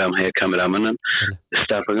دوو برام هەیە کەمرامەنن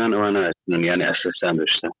ستافەکان ئەوانە یعنی ئەسستان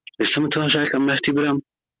دەشتە ئێستا متوانشاکەم مەفتی برام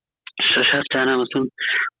شەش هەفتانە مەسن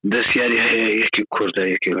دەستیاری هەیە یەکی کوردە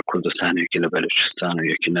یەکی لە کوردستان یەکی لە بەلوچستان و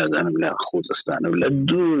یەکی نازانم لە خوزستان و لە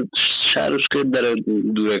دوو شارشکرد دەرە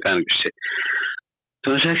دوورەکان گشتێ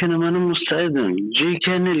تۆشاکە نەمانم مستعدن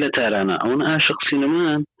جێکیانێ لە تارانە ئەوەن عاشق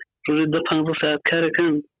سینەمان ڕۆژێ 10-15 ساعت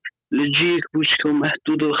کارەکەن لە جێیەک بووچکە و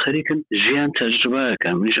مەحدود و خەریکن ژیان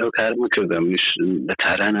تەجربەکەن منیش ئەو کارم کردم منیش لە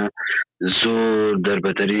تارانە زۆر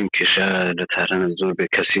دەربەدەریم کێشا لە تارانە زۆر بێ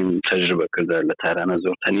کەسیم تەجربە کردە لە تارانە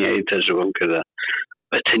زۆر تەنیایی تەجربەم کردە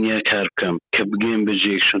بە تەنیا کار بکەم کە بگەیم بە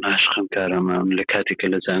جێیەک چون عاشقم کارەمە لە کاتێکە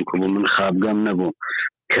لە زانکۆ بوو من خابگەم نەبوو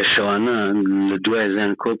کە شەوانە لە دوای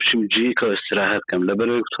زیان کۆ بچم جیکە ئستراحەت بکەم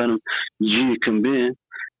لەبەرەوەی بتوانم جیکم بێ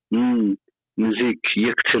نزیک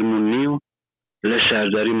 1 ترمونی و لە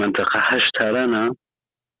شارداری منتەقە 8 تارانە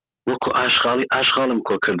وەکو ئاشغاڵم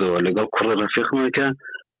کۆ کردەوە لەگەڵ کوڕە ڕەفیقمەکە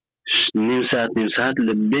نیم ساعت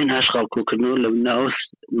لە بین ئاشغاڵ کۆکردنەوە لە ناو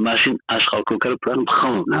ماشین ئاشغاڵ کۆکەر پلانم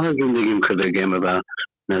بخەوم ناوە زندگیم کردە گەیمە بە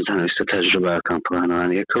نازانم ئێستا تەجربەکان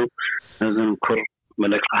پڵانوانیەکە و نازانم کوڕ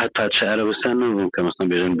مەلەک ڕاحەت پادشا عەرەبستان نەبووم کە مەسەڵەن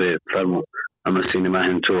بێژن بێ فەرموو ئەمە سینەما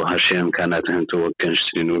هەنتۆ هەرشێ ئیمکانات هەنتۆ وەک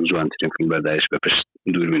گەنجترین و جوانترین فیلم بەردایش بە پشت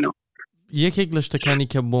دووربینەوە. یەکێک لە شتەکانی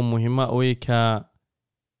کە بۆ مهمە ئەوەیە کە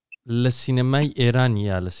لە سینەمای ئێران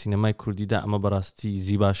یا لە سینەمای کوردیدا ئەمە بەڕاستی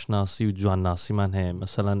زیباشناسی و جوانناسیمان هەیە.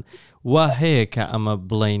 مەسەڵەن وا هەیە کە ئەمە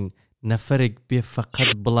بڵین نەفەرێک بێ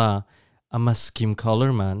فەقەت بڵا ئەمە سکیم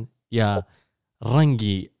کاڵرمان یا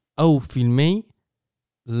ڕەنگی ئەو فیلمەی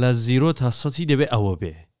لە 0 تا 100 دەبێ ئەوە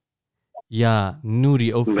بێ یا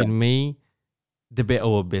نووری ئەو فیلمەی دەبێ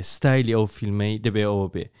ئەوە بێ ستایلی ئەو فیلمەی دەبێ ئەوە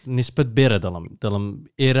بێ نسبەت بێرە دەڵم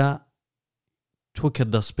ئێرە تۆ کە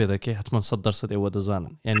دەست پێ دەکەی حتمما 100% ئێوە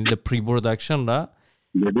دەزانن یعنی لە پری پرۆداکشندا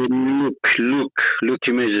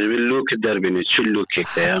لوکی مێژێ لوک دەربێنێت چ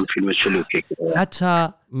لوکێکە ئەم فیلمە چ لوکێکە. هەتا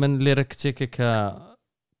من لێرە کچێکە کە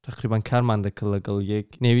تقریبا کارمان دەکرد لەگەڵ یەک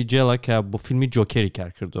نێوی جێڵە کە بۆ فیلمی جۆکێری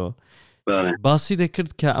کار کردەوە باسی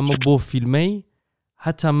دەکرد کە ئەمە بۆ فیلمەی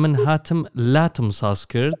هەتا من هاتم لاتم ساز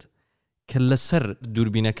کرد کە لەسەر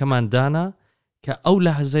دووربینەکەمان دانا کە ئەو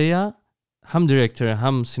لەحزەیە هەم دیرێکتەر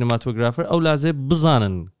هەم سینەماتۆگرافەر ئەو لازێ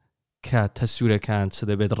بزانن کە تەسویرەکان چ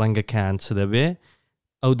دەبێت ڕەنگەکان چ دەبێ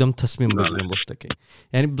ئەو دەم تەسمیم بگرن بۆ شتەکەی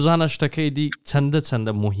یعنی بزانە شتەکەی دی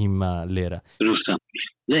چەندە مهمە لێرە.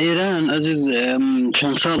 لە ئێران ئەزیز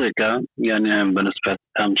چەند ساڵێکە یعنی بەنسبەت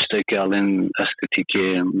ئەم شتێکی ئاڵێن ئەستێتیکێ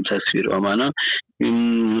تەسویر ئەمانە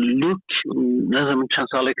لوک نازانم چەند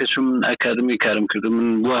ساڵێکە چوم ئەکادمی کارم کردو من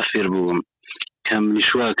وا فێر بووم کەم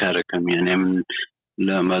نیشوا کارەکەم یعنی من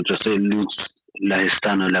لە مەدرسەی لوکس لە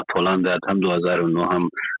هێستانە لە پۆڵاندا هەم 2009 هەم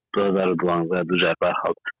 2012 دوجار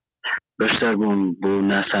باخەڵ بەشدار بووم بۆ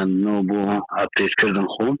ناساندنەوە بۆ ئاپدێتکردن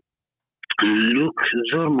خۆم. لوک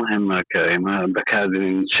زۆر مهمە کە ئێمە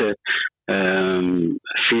بەکاردێنین چه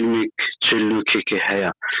فیلمێک چه لوکێکی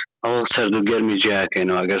هەیە ئەوە سەرد و گەرمی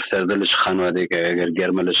جیاکەینەوە ئەگەر سەردە لە چ خانوادێکە ئەگەر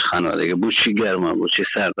گەرمە لە چ خانوادێکە بۆچی گەرمە بۆچی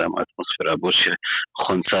ساردە ئەتمۆسفێرا بۆچی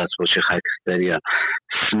خۆنساس بۆچی خاکستەریە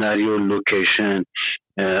سناریۆ لۆکیشن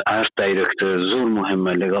ئارت دایرکتەر زۆر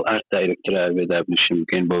مهمە لەگەڵ ئارت دایرکترا بێدا بنشین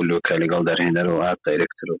بکەین بەو لۆکە لەگەڵ دەرهێنەرەوە ئارت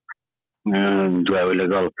دایرکتەر و دوای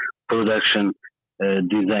لەگەڵ پرۆداکشن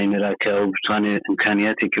دیزاینەرە کە ئەو بتوانێت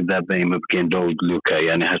ئیمکانیاتی کەدا بە ئێمە بگەین دەو لوکە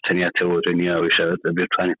یعنی هەرتەنیا تەوەرەنیا ئەویشەوە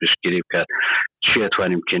بێتوانێت پشتگیری بکات چی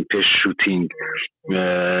ئەتوانین بکەین پێش شوتینگ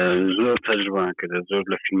زۆر تەجربەان کردە زۆر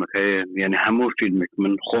لە فیلمەکەی یعنی هەموو فیلمێک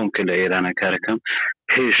من خۆم کە لە ئێرانە کارەکەم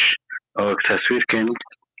پێش ئەوە تەسویرکەین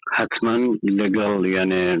حتما لەگەڵ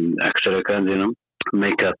یعنی ئەکتەرەکان دێنم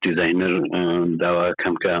میکاپ دیزاینەر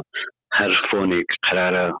داواکەم کە هەر فۆنێک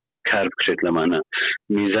قرارە کار بکرێت لەمانە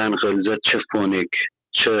میزان غەلزەت چه فۆنێک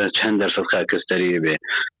چەند دەرسەد خاکستەری بێ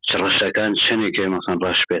چ ڕەشەکان چەندێکە مەسەڵەن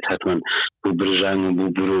ڕەش بێت حتما بوو برژان و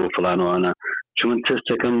بوو برۆ و فڵانەوانە چون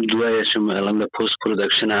تستەکەم دوایەشم ئەڵەم لە پۆست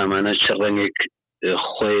پرۆدەکشن ئەمانە چ ڕەنگێک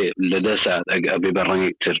خۆی لە 10 ساعت ئەبێ بە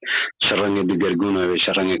ڕەنگێکتر چ ڕەنگە بگەرگونەوێ چ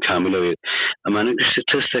ڕەنگە کاملەوێت ئەمانە گشتی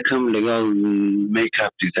تستەکەم لەگەڵ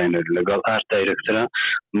میکاپ دیزاینەر لەگەڵ ئارت دایرکتەرە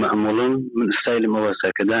مەعموڵن من ستایلم ئەوەسا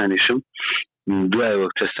کە دانیشم دوای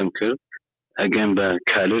وەک تەستم کرد ئەگەن بە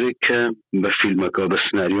کالۆرێک کە بە فیلمەکە بە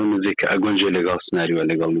سناریۆ مزیکە ئەگۆنجێ لەگەڵ سناریۆ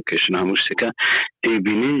لەگەڵ لوکیشن هەموو شتێکە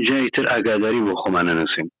ئەیبینین جای تر ئاگاداری بۆ خۆمانە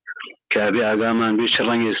نووسین کە ئەبێ ئاگامان بێ چ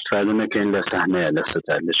ڕەنگی ئیستفادە نەکەین لە سەحنەیە لە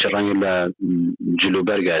ستار لە چ ڕەنگی لە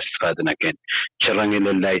جلوبەرگا ئیستفادە نەکەین چ ڕەنگی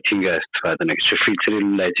لە لایتینگا ئیستفادە نەکەین چ فیلتری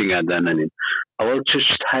لە لایتینگا دانەنین ئەوە چ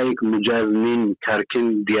شتایەک مجاز نین کارکن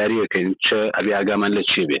دیاریەکەین چ ئەبێ ئاگامان لە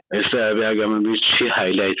چی بێ ئێستا ئەبێ ئاگامان بێ چی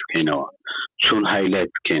هایلایت بکەینەوە چون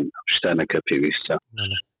هایلایت بکەین شتانەکە پێویستە.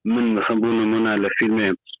 من مثلا بۆ نمونە لە فیلمێ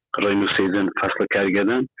ڕێن و سەیدن فەسڵە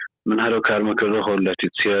کارگەدان من هەرو کارمە کردە خۆ لە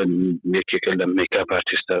تیچە یەکێکە لە میکاپ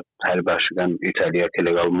ئارتیستە هەر باشگان ئیتالیا کە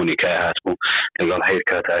لەگەڵ مونیکای هاتبوو لەگەڵ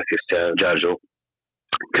هەیرکات ئارتیستە جارجۆ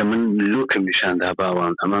کە من لوکم نیشاندا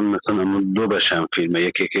باوان ئەمە مثلا ئەمە دوو بەشان فیلمە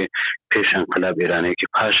یەکێکی پێش ئەنقلاب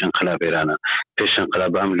ئێرانەیەکی پاش ئەنقلاب ئێرانە پێش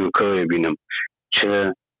ئەنقلاب ئەم لوکەوە بینم چه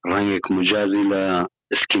ڕەنگێک مجازی لە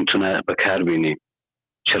اسکینتونە بەکاربینی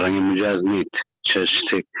چه ڕەنگی مجاز نیت چه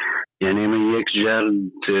شتێک یعنی من یەک جار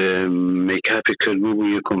میکاپی کردبوو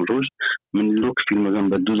بوو یەکم ڕۆژ من لوک فیلمەکەم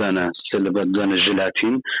بە دوودانە لە بە دوودانە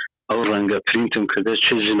ژلاتین ئەو ڕەنگە پرینتم کردە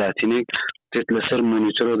چه ژلاتینێک دێت لەسەر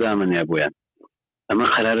مۆنیتۆرۆ دامنیا بوویان ئەمە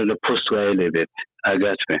خەرارە لە پۆست وایە لێ بێت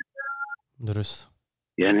ئاگات بێ درست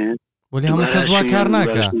یعنی ولی هەموو کەس وا کار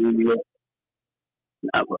ناکە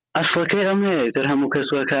ئەسڵەکەی ئەمێ تر هەموو کەس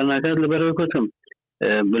وا کار ناکات لەبەرەوەی گوتم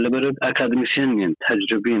لەبەرەوەی ئاکادمیسیەن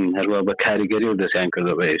تەجروبین هەروە بە کاریگەری و دەستیان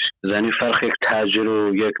کردو بەیش زانی فەرقێک تاجر و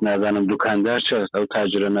یەک نازانم دوکاندار چەست ئەو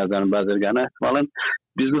تاجرە نازانم بازرگانە ماڵەن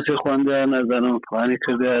بیزنسی خواندا نازانم فڵانی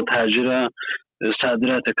کردە تاجرە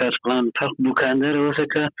صادراتە کات پڵان فەرق دوکاندارە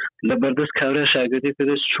وەسەکە لە بەردەست کاورە شاگردی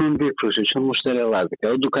کردە چۆن بێفرۆشێ چۆن مشتری وازەکە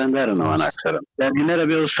ئەو دوکاندارنەوە ئەکسەرن دارهێنەرە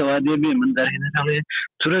بێ سەوادیە بێ من دارهێنەر هەڵێ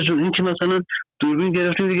تورە جون اینکە مثلا دوربین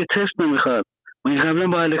گرفتیم دیگه تست نمیخواد من قبلا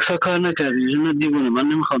با الکسا کار نکردی جون دیوونه من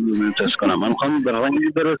نمیخوام دوربین تست کنم من میخوام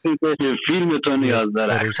برنامه‌ای درستی که فیلم تو نیاز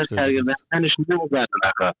داره اکثر کارگردانش نمیذارن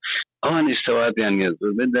آقا آن استواد یعنی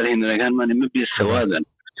دارهێنەرەکان من بی سوادن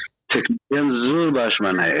تکنیکیان زۆر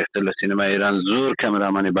باشمان هەیە لە سینەما ئێران زۆر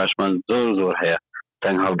کەمرامانی باشمان زۆر هەیە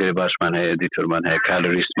تەنگ هەڵگەری باشمان هەیە ئێدیتۆرمان هەیە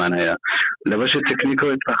کالریستمان هەیە لە بەشی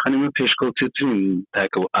تکنیکەوە اتفاقانیمە پێشکەوتترین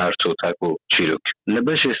تاکە و ئارت و تاکە و چیرۆک لە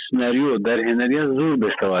بەشی سناریۆ دەرهێنەریە زۆر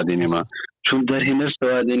بێسەوادی نیمە چون دەرهێنەر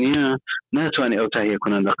سەوادی نییە ناتوانێت ئەو تاهیە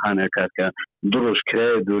کنەندەخانە کات کە دوڕۆژ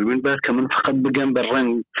کرایە دووربین بار کە من فقط بگەم بە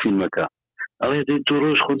ڕەنگ فیلمەکە ئەڵێ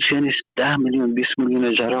دوڕۆژ خودشیانی 10 میلیۆن 20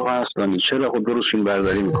 میلیۆن جارەوە ئاسڵانی چرا خۆ دوڕۆژ فیلم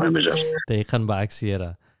بارداری میکنم بەجار دقیقاً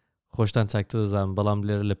بەعکسیەرە خۆشتان چاکتر دەزانم بەڵام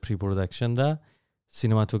لێرە لە پری پرۆدەکشندا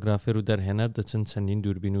سینەماتۆگرافەر و دەرهێنەر دەچن چەندین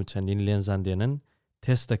دووربین و چەندین لێنزان دێنن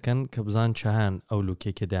تێست دەکەن کە بزان چەهان ئەو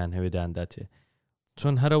لوکێکە دایان هەوێدایانداتێ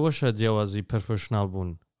چۆن هەرەوەشە جیاوازی پرۆفێشناڵ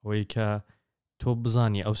بوون ئەوەی کە تۆ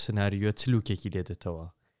بزانی ئەو سناریۆ چ لوکێکی لێدێتەوە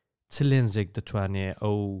چ لێنزێک دەتوانێت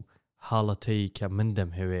ئەو حاڵەتەی کە من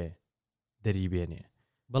دەمهەوێ دەریبێنێ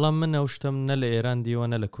بەڵام من ئەو شتم نە لە ئێران دیوە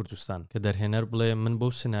نە لە کوردستان کە دەرهێنەر بڵێ من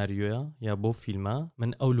بەو سناریۆیە یا بۆ فیلمە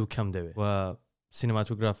من ئەو لوکەم دەوێت و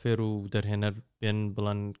سینەماتۆگرافێر و دەرهێنەر بێن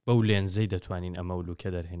بڵێن بەو لێنزەی دەتوانین ئەمە و لوکە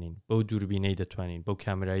دەرهێنین بەو دووربینەی دەتوانین بەو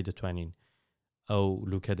کامرایی دەتوانین ئەو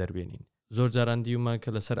لوکە دەربێنین زۆر جاران دیومە کە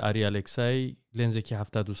لەسەر ئاری ئالێکسای لێنزێکی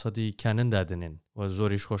 72 کانن دادنێن و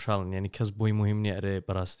زۆریش خۆشحاڵن یعنی کەس بۆی مهم نیە ئەرێ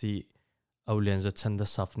بەڕاستی ئەو لێنزە چەندە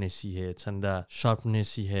سافنێسی هەیە چەندە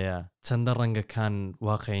شارپنێسی هەیە چەندە ڕەنگەکان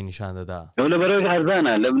واقعی نیشان دەدا لەبەرەوەی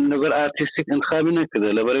هەرزانە لەبەر ئارتیستیک انتخابی نەکردە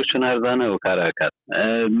لەبەرەوەی چۆن هەرزانە و کاراکات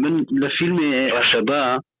من لە فیلمی ئاشەبا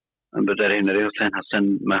بە دەرهێنەری حوسێن حەسەن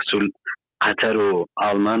مەسئول قەتەر و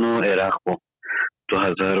ئاڵمان و عێراق بوو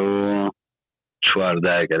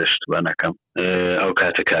 2014 گەشت بە نەکەم ئەو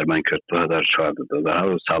کاتە کارمان کرد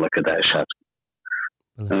 2014 ساڵەکە داعشات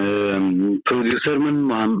پرۆدیوسەر من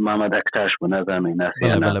محەممەد ئەکتاش بوو نازانەی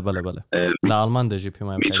ناسیانە لە ئاڵمان دەژی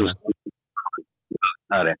پێمان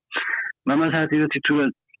ئارێ محەممەد هاتیوەتی تورە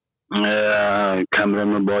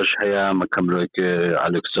کەمرەمە باش هەیە مە کەمرۆیکە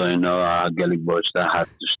ئالکسۆینەوە گەلێک باشدا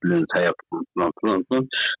هاتشت لێنز هەیە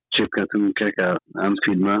چی بکەتم کەکە ئەم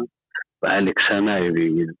فیلمە بە ئەلێکسا ناوێ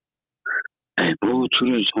بگیرم بۆ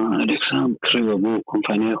تورەج ئەلێکسام کڕیوە بۆ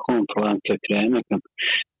کۆمپانیای خۆم پڵان کە کرایە نەکەم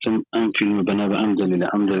ئەم فیلمە بەنابە ئەم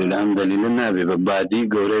دەلیلە نابێ بە بادی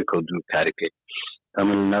گەورەی کەوتو کارەکەی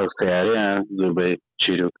ئەمە لەناو سەیارەیە زۆربەی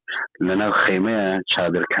چیرۆک لەناو خەیمەیە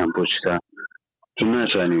چادر کامپۆچتا تو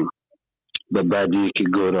ناتوانین بە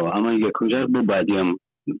بادیەکی گەورەوە ئەمە یەکجار بۆ بادی ئەم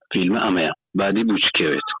فیلمە ئەمەیە بادی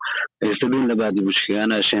بوچکەوێت ئێستا بین لە بادی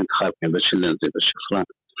بوچکیانە شێ انتخاب بکەین بەچ لەنزێ بەچ فڵان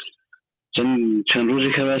چەند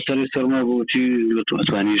ڕۆژی کە سەری سەرما بووتی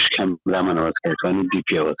ئەتوانیش کەمرامانەوە بکەی توانی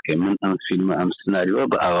دیپیەوە بکەی من ئەم فیلمە ئەم سناریۆ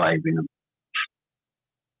بە ئاوایی بینم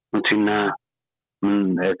وتی نا من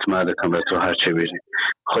اعتماد دەکەم بە تۆ هەرچێ بێژی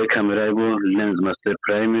خۆی کەمرای بوو لێنز مەستەر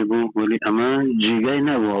پرایمی بوو وەلی ئەمە جیگای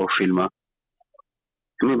نەبوو ئەو فیلمە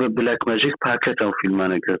ئەمە بە بلاک ماجیک پاکەت ئەو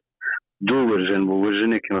فیلمانە کرد دوو وەرژن بوو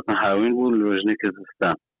وەرژنێکی مەسەن هاوین بوو لە وەرژنێکی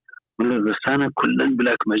زستان من لە زستانە کولەن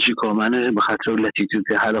بلاک ماجیک کۆمانە بەخاطر و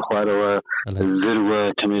لەتیتوتی حالە خوارەوە زروە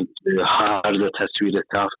تەمێت هاردە تەسویرە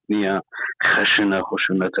تافت نییە خەشنە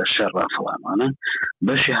خۆشونەتە شەڕە فڵانانە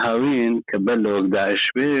بەشی هاوین کە بەر لە وەک داعش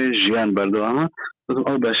بێ ژیان بەردەوامە بڵم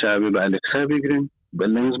ئەو بەشابێ بە ئەلێکسا بگرین بە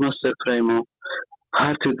لێنز مەستەر پرایمەوە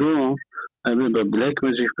پارتی دۆ ئەبێ بە بلاک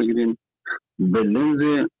ماجیک بگرین بە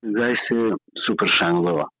لێنزێ زایسێ سوپر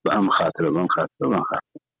شانگڵەوە بە ئەم خاترە بەم خاترە بەم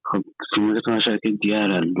خاترە فیلمەکە تەماشاکەی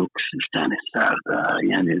دیارە لوکسستانی ساردا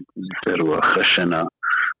یعنی زەروە خەشەنە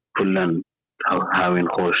کولەن هاوین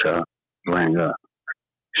خۆشە ڕەنگە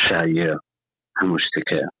شایە هەموو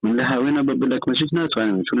شتێکەیە من لە هاوینە بە بلاک ماجیک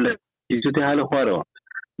ناتوانم چون لە تیتوتی حالە خوارەوە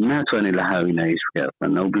ناتوانێت لە هاوینە هیچ بکات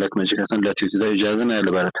ئەو بلاک ماجیک ئەسەن لە تیتودا ئیجازە نایە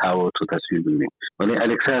لەبارەت هاوە تۆ تەسویر ببینی وەلی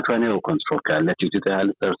ئەلێکسا ئەتوانێت ئەو کۆنترۆڵ کات لە تیتودا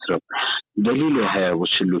حالە سەرسرە دلیلی هەیە بۆ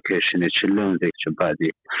چ لوکیشنێ چ لێنزێک چ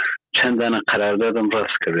بادی چەندانە قەراردادم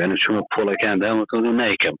ڕاست کرد یعنی چوومە پۆڵەکان دامەتەوە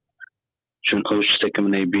نایکەم چون ئەو شتێکم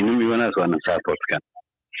نەیبینم میوە ناتوانم ساپۆرت بکەم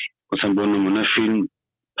مثلا بۆ نمونە فیلم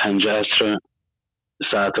 50 ئەسرە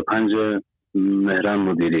ساعت 5 مهران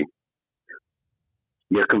مدیری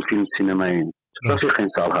یکم فیلم سینمایی رفیق این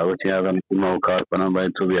سال هاوتی آدم ما کار کنم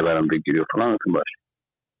باید تو بیا برام بگیری و فلان تون باش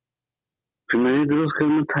فیلمی درست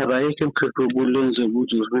کردم تبعی کم که بود لنز بود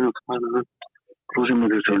دوربین فلان روز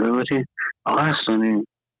مدیر جلوی آقا اصلانی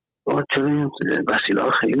با چرا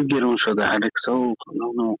وسیله خیلی گرون شده الکسا و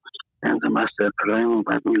فلان و لنز مستر پرایم و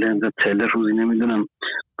بعد اون لنز تله روزی نمیدونم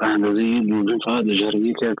به اندازه یه دوربین فقط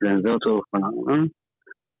اجاره کرد لنزات و فلان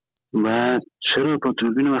و چرا با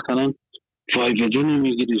دوربین مثلا 5D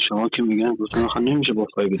نمیگیری شما که میگن گفتم آخه نمیشه با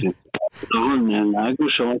 5D آقا نگو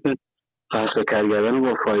شما که فصل کارگردان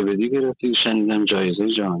با 5D گرفتی شنیدم جایزه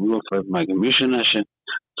جهانی با 5D مگه میشه نشه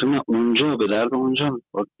تو من اونجا به درد اونجا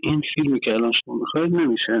با این فیلمی که الان شما میخواید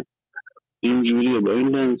نمیشه اینجوریه با این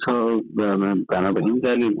لنز ها بنا به این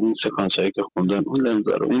دلیل این سکانس هایی که خوندن اون لنز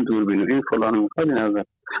رو این دوربین و این فلان میخواید نظر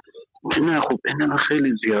نه خب این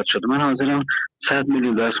خیلی زیاد شده من حاضرم 100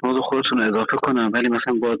 میلیون دستمزد خودتون اضافه کنم ولی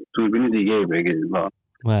مثلا با دوربین دیگه بگیرید با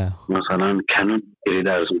مثلا کنون بگیرید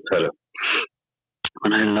ارزون‌تره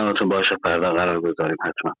من این لاتون باشه فردا قرار بذاریم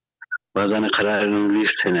حتما بازن قرار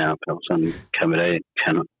لیست نه مثلا کامرای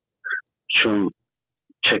کنون چون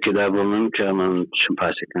چک در بومم که من چون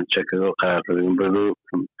پاسی کن چک رو قرار بدیم بدو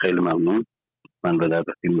خیلی ممنون من به درد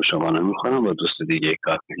فیلم شما نمیخورم با دوست دیگه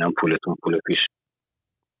کار میکنم پولتون پول پیش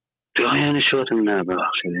یعنی شدتون نه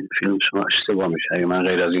ببخشید فیلم شما اشتباه میشه اگه من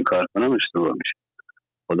غیر از این کار کنم اشتباه میشه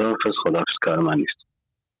خداحافظ کار من نیست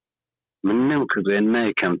من نمیکرده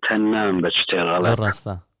نه کم تن نم بچه غلط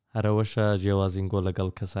ڕاستە هەرەوەشە جیاوازین گۆ لەگەڵ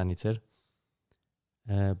کەسانی تر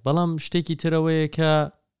بەڵام شتێکی ترەوەیە کە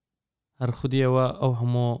هەر خودیەوە ئەو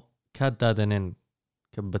هەموو کات دادەنێن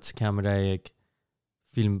کە بە چ کامرایەک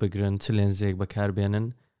فیلم بگرن چ لێنزێک بەکاربێنن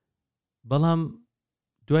بەڵام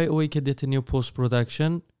دوای ئەوەی کە دێتە نێو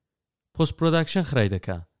پۆست پرۆداکشن خرای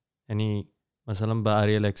دەکا ینی مەسەڵەن بە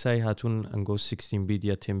ئاریەلەکسای هاتوون ئەنگۆ 16 بیت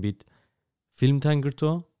یا 10 بیت فیلمتان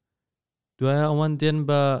گرتۆ دوایە ئەوان دێن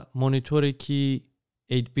بە مۆنیتۆرێکی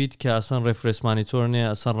 8 بیت کە ئەسان ڕێفرێس مانیتۆر نیە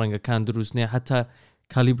ئەسان ڕەنگەکان دروست نییە حتا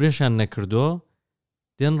کالیبرێشان نەکردۆ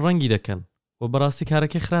دێن ڕەنگی دەکەن و بەڕاستی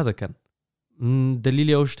کارەکەی خرا دەکەن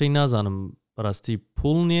دلیلی ئەو شتەی نازانم بەڕاستی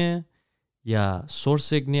پوڵ نییە یا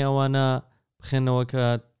سۆرسێک نییە ئەوانە بخێنەوە کە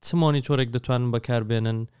چ مۆنیتۆرێک دەتوانن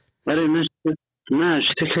بەکاربێنن نه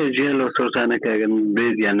شتێکە جێ لە سۆرتانەکە ئەگەر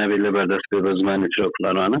بێت یان نەبێت لە بەردەست بێ بە زمانی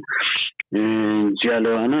چۆپڵانوانە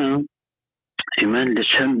جیالەوانە ئێمە لە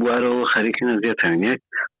چەند بوارەوە خەریکینە زیاترین یەک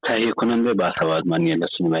تهیه کننده باسەوادمانیە لە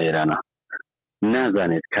سینما ئێرانە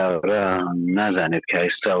نازانێت کاورە نازانێت کە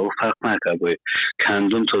ئێستا و فەرق ناکات بۆی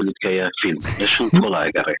کاندوم تۆلیدکە یا فیلم لەشن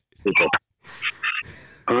کۆڵاگەڕێت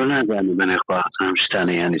ئەوە نازانی بەنێخواستم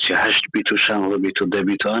شتانە یانی چی 8 بیت و 16 بیت و 10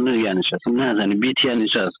 بیت وانە یانی چی ئەسڵ نازانی بیت یانی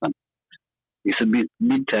چی ئەسڵ ئیسە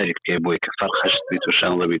بیت تاریفکەی بۆی کە فەرق 8 بیت و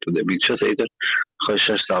 16 بیت و 10 بیت چۆ سەیتر خۆی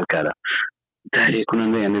 6 ساڵ کارە تهیه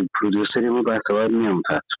کننده یعنی پرودوسری ما باسەواد نییە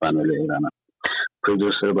متاسفانە لە ئێرانە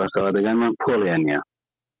پرودوسر باسەوادەکان من پۆڵیان نییە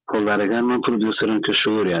پۆڵدارەکان من پرودوسرن کە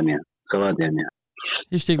شعوریان نییە سەوادیان نییە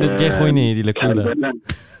هیچ شتێک دەستگای خۆی نەیەدی لە کوڵدا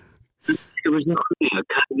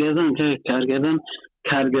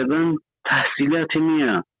کارگردان تحصیلاتی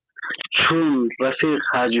نییە چون ڕفیق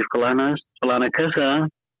حاجی فلانە کەسە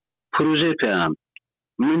پروژه پێیان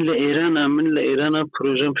من لە ئێرانە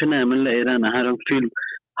پروژەم پێ نایە من لە ئێرانە هەرم فیلم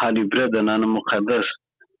حالی برادران مقدس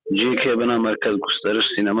جیکه بنا مرکز گسترش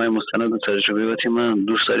سینمای مستند و تجربیاتی من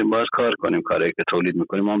دوست داریم باید کار کنیم کاری که تولید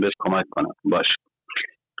میکنیم من بهت کمک کنم باشه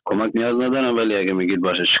کمک نیاز ندارم ولی اگه میگید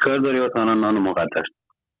باشه چیکار داری واسه نان مقدس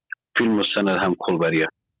فیلم مستند هم کولبریه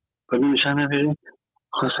ببین نشان نمیدی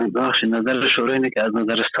خاصه باشه نظر شورای اینه که از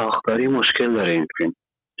نظر ساختاری مشکل داره این فیلم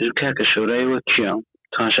که شورای و کیام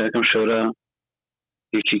تا شکم شورا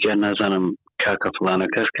یکی که نزنم که فلانه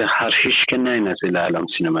کس که هر هیچ که نینزی لعالم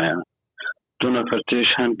سینمایی دو نفر تیش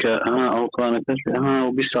هم که او فلانه کس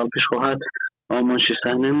او 20 سال پیش خواهد او منشی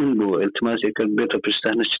صحنه من بو التماس یکل بیت و پیش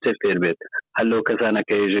صحنه چطه فیر بیت هلو کسانه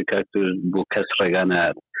که ایجی که بو کس رگانه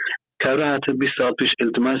هد که حتی 20 سال پیش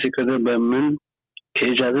التماسی کرده به من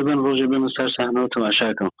که اجازه بن روزی بین سر صحنه و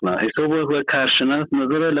تماشا کن فلان ایسا بو کارشناس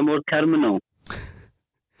نظره لمورد کار منو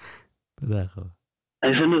بداخل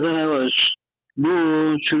ایسا نظره واش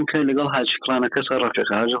بو چونکه لگل حاجی فلانه کس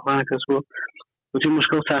رفیقه حاجی فلانه کس بو وتی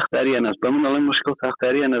مشکل ساختاری است با من الان مشکل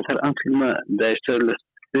ساختاری است هر آن فیلم داشته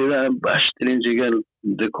لسه باش ترین جیگل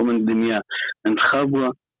دکومنت دنیا انتخاب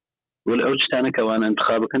و ولی اوج تانه که وان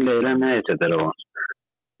انتخاب کن لیران نهایت دروان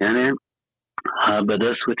یعنی ها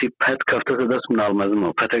بدست وتی پد کفته دست من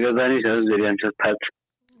آلمازم پد اگر دانی جز زریان جز پد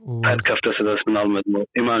کفته دست من آلمازم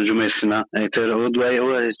ایمان جمعه سنا ایتر او دوای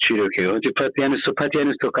او چیرو که وتی پد یعنی سو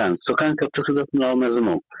سکان کفته دست من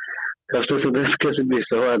آلمازم کەفتە دەست کەس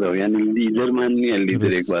بێسەوادەوە یعنی لیدەرمان نییە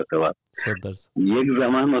لیدەرێک باتەوە یەک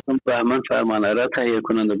زەمان مەسەڵەن بەهمەن فەرمانەرە تهیە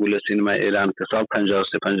کننده بوو لە سینەمای ئێران کە ساڵ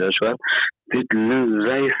 53-54 دیت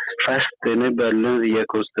لەنزای فەست تێنێ بە لەنز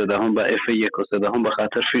 1/3 بە ئێفە 1/3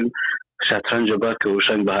 بەخاتر فیلم شاترەنجە با کە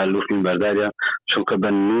وشەنگ بە هەلوو فیلم بەرداریە چونکە بە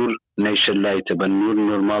نور نەیشە لایتە بە نور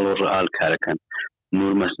نورمال و ڕئال کارەکەن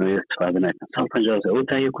نور مەسنەوی استفاده نکن سال 50 او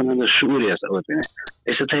تهیه کننده شعوری است او ببینه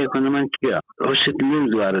ایسا تهیه کننده من کیا روشت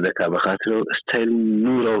لنز وارد که بخاطر استایل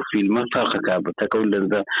نور او فیلم فرق که بتکول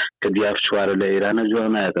لنزه که دیاف شوار لایران جو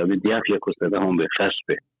نه تا دیاف یک استاده هم به فاس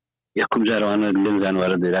به یکم جاروان لنز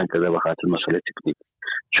وارد ایران که بخاطر مسئله تکنیک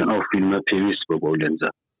چون او فیلم پیوست بو لنزه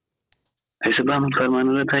ایسا با من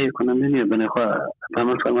فرمانه تهیه کننده نیه بنخوا با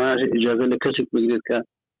من فرمانه اجازه لکسی بگیرید که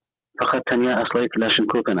فقط تنیا اصلای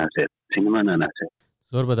کلاشنکوف ناسێت سینما ناناسێت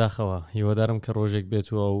زۆر بەداخەوە هیوادارم کە ڕۆژێک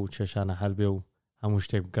بێتەوە و چێشانە هەڵبێ و هەموو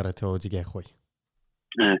شتێک بگەڕێتەوە جگای خۆی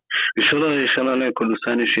ئینشاڵڵا لە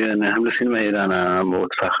کوردستانیش هەم لە سینما ئێرانە بۆ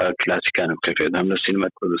اتفاقا کلاسیکانم کردێت هەم لە سینما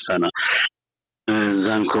کوردستانە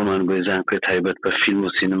زانکۆمان بێ زانکۆی تایبەت بە فیلم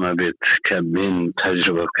و سینما بێت کە بێن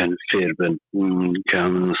تەجربە بکەن فێر بن کە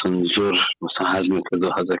من زۆر حەزم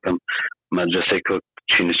کردو حەزەکەم مەدرسەی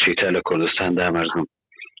چینە لە کوردستان دامەرزم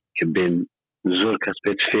که بین زور کس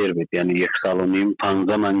بیت فیر بیت یعنی 1.5 سال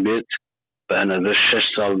 15 من بیت به اندازه 6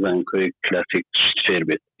 سال بانکوی کلاسیک فیر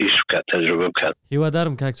بیت ایش بکات تجربه بکات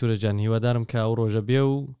هیوادارم که اکتور جان هیوادارم که او روژه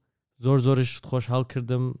بیو زۆرش خۆشحاڵ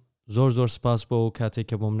کردم زۆر سپاس بۆ کاتێک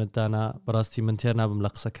کە بۆ منت دانا بەڕاستی من تێر نابم لە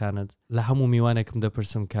قسەکانت لە هەموو میوانێکم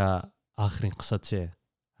دەپرسم کە ئاخرین قسە چێ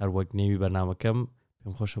هەر وەک نێوی بەرنامەکەم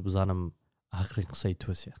پێم خۆشە بزانم ئاخرین قسەی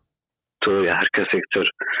تۆسیە تۆ یا هەر کەسێکتر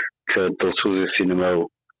کە دڵسوزی سینەما و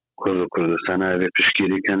کوردستان ئاوێ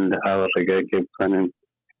پشتگیریکەن لە ئاوە ڕێگایەکێ بتوانن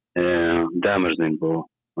دامەرزێن بۆ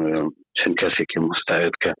چەند کەسێکی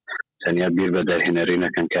مستعد کە تەنیا بیر بە دەرهێنەری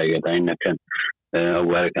نەکەن کاگەدانی نەکەن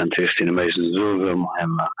ئەووارەکان تێ سینەمایش زۆر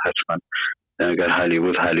مهمە حتمەن ئەگەر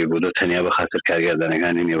هالیوود تەنیا بەخاتر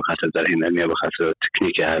کارگەردانەکانی نییە بەخاتر دەرهێنەر نییە بەخاتر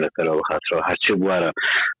تکنیکی هەلەکەرەوە بەخاترەوە هەرچی بوارە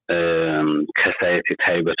کەسایەتی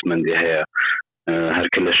تایبەتمەندی هەیە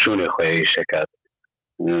هەرکە لە شوێنێ خۆی شەکات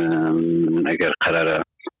ئەگەر قەرارە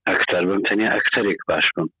ئەکتەر بم تەنیا ئەکتەرێک باش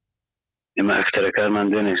بم ئێمە ئەکتەرەکانمان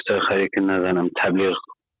دێن ئێستا خەریکن نازانم تەبلیغ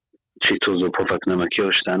چی تۆز و پۆفەک نەمەکی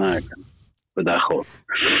و شتانە ئەکەن بەداخەوە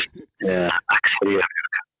ئەکتەری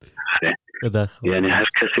یعنی هەر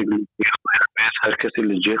کەسێک هەر کەسی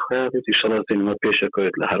لە جێ خۆیان بێت ئینشەڵڵا سینەما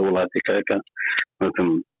پێشەکەوێت لە هەر وڵاتێکەکە وەکم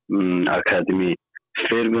ئاکادمی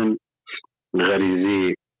فێر بن غەریزی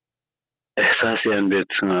ئەحساسیان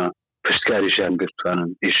بێت پشتکاریشیان بتوانن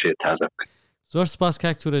ئیشێ تازە بکەن زۆر سپاس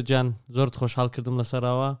کاکتورە جان زۆرت خۆشحاڵ کردم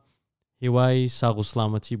لەسەراوە هیوای ساغ و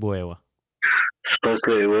سلامەتی بۆ ئێوە سپاس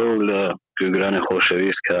لە ئێوە و لە گوێگرانی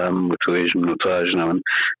خۆشەویست کە توێژ من و تواژنەوەن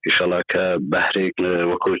ئینشەڵڵا کە بەهرێک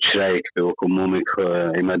وەکو چرایەک بێ وەکو مومێک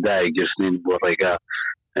ئێمە دایگرسنین بۆ ڕێگا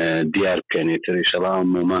دیار بکەنێتتر ئینشەڵڵا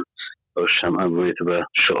مومە ئەو شەمە بێت بە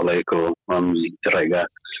شغڵێک و ئەم ڕێگا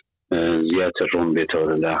زیاتر ڕوون بێتەوە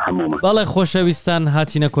لە هەموومە بەڵێ خۆشەویستان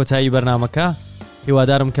هاتینە کۆتایی بەرنامەکە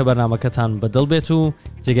هیوادارم کە بەرنامەکەتان بەدڵ بێت و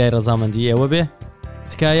جێگای ڕەزامەندی ئێوە بێ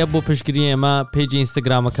تکایە بۆ پشتگیری ئێمە پیجی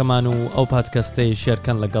ئینستاگرامەکەمان و ئەو پادکەستەی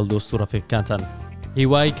شێرکەن لەگەڵ دۆست و ڕەفیقەکانتان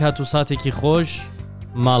هیوای کات و ساتێکی خۆش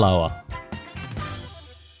ماڵاوە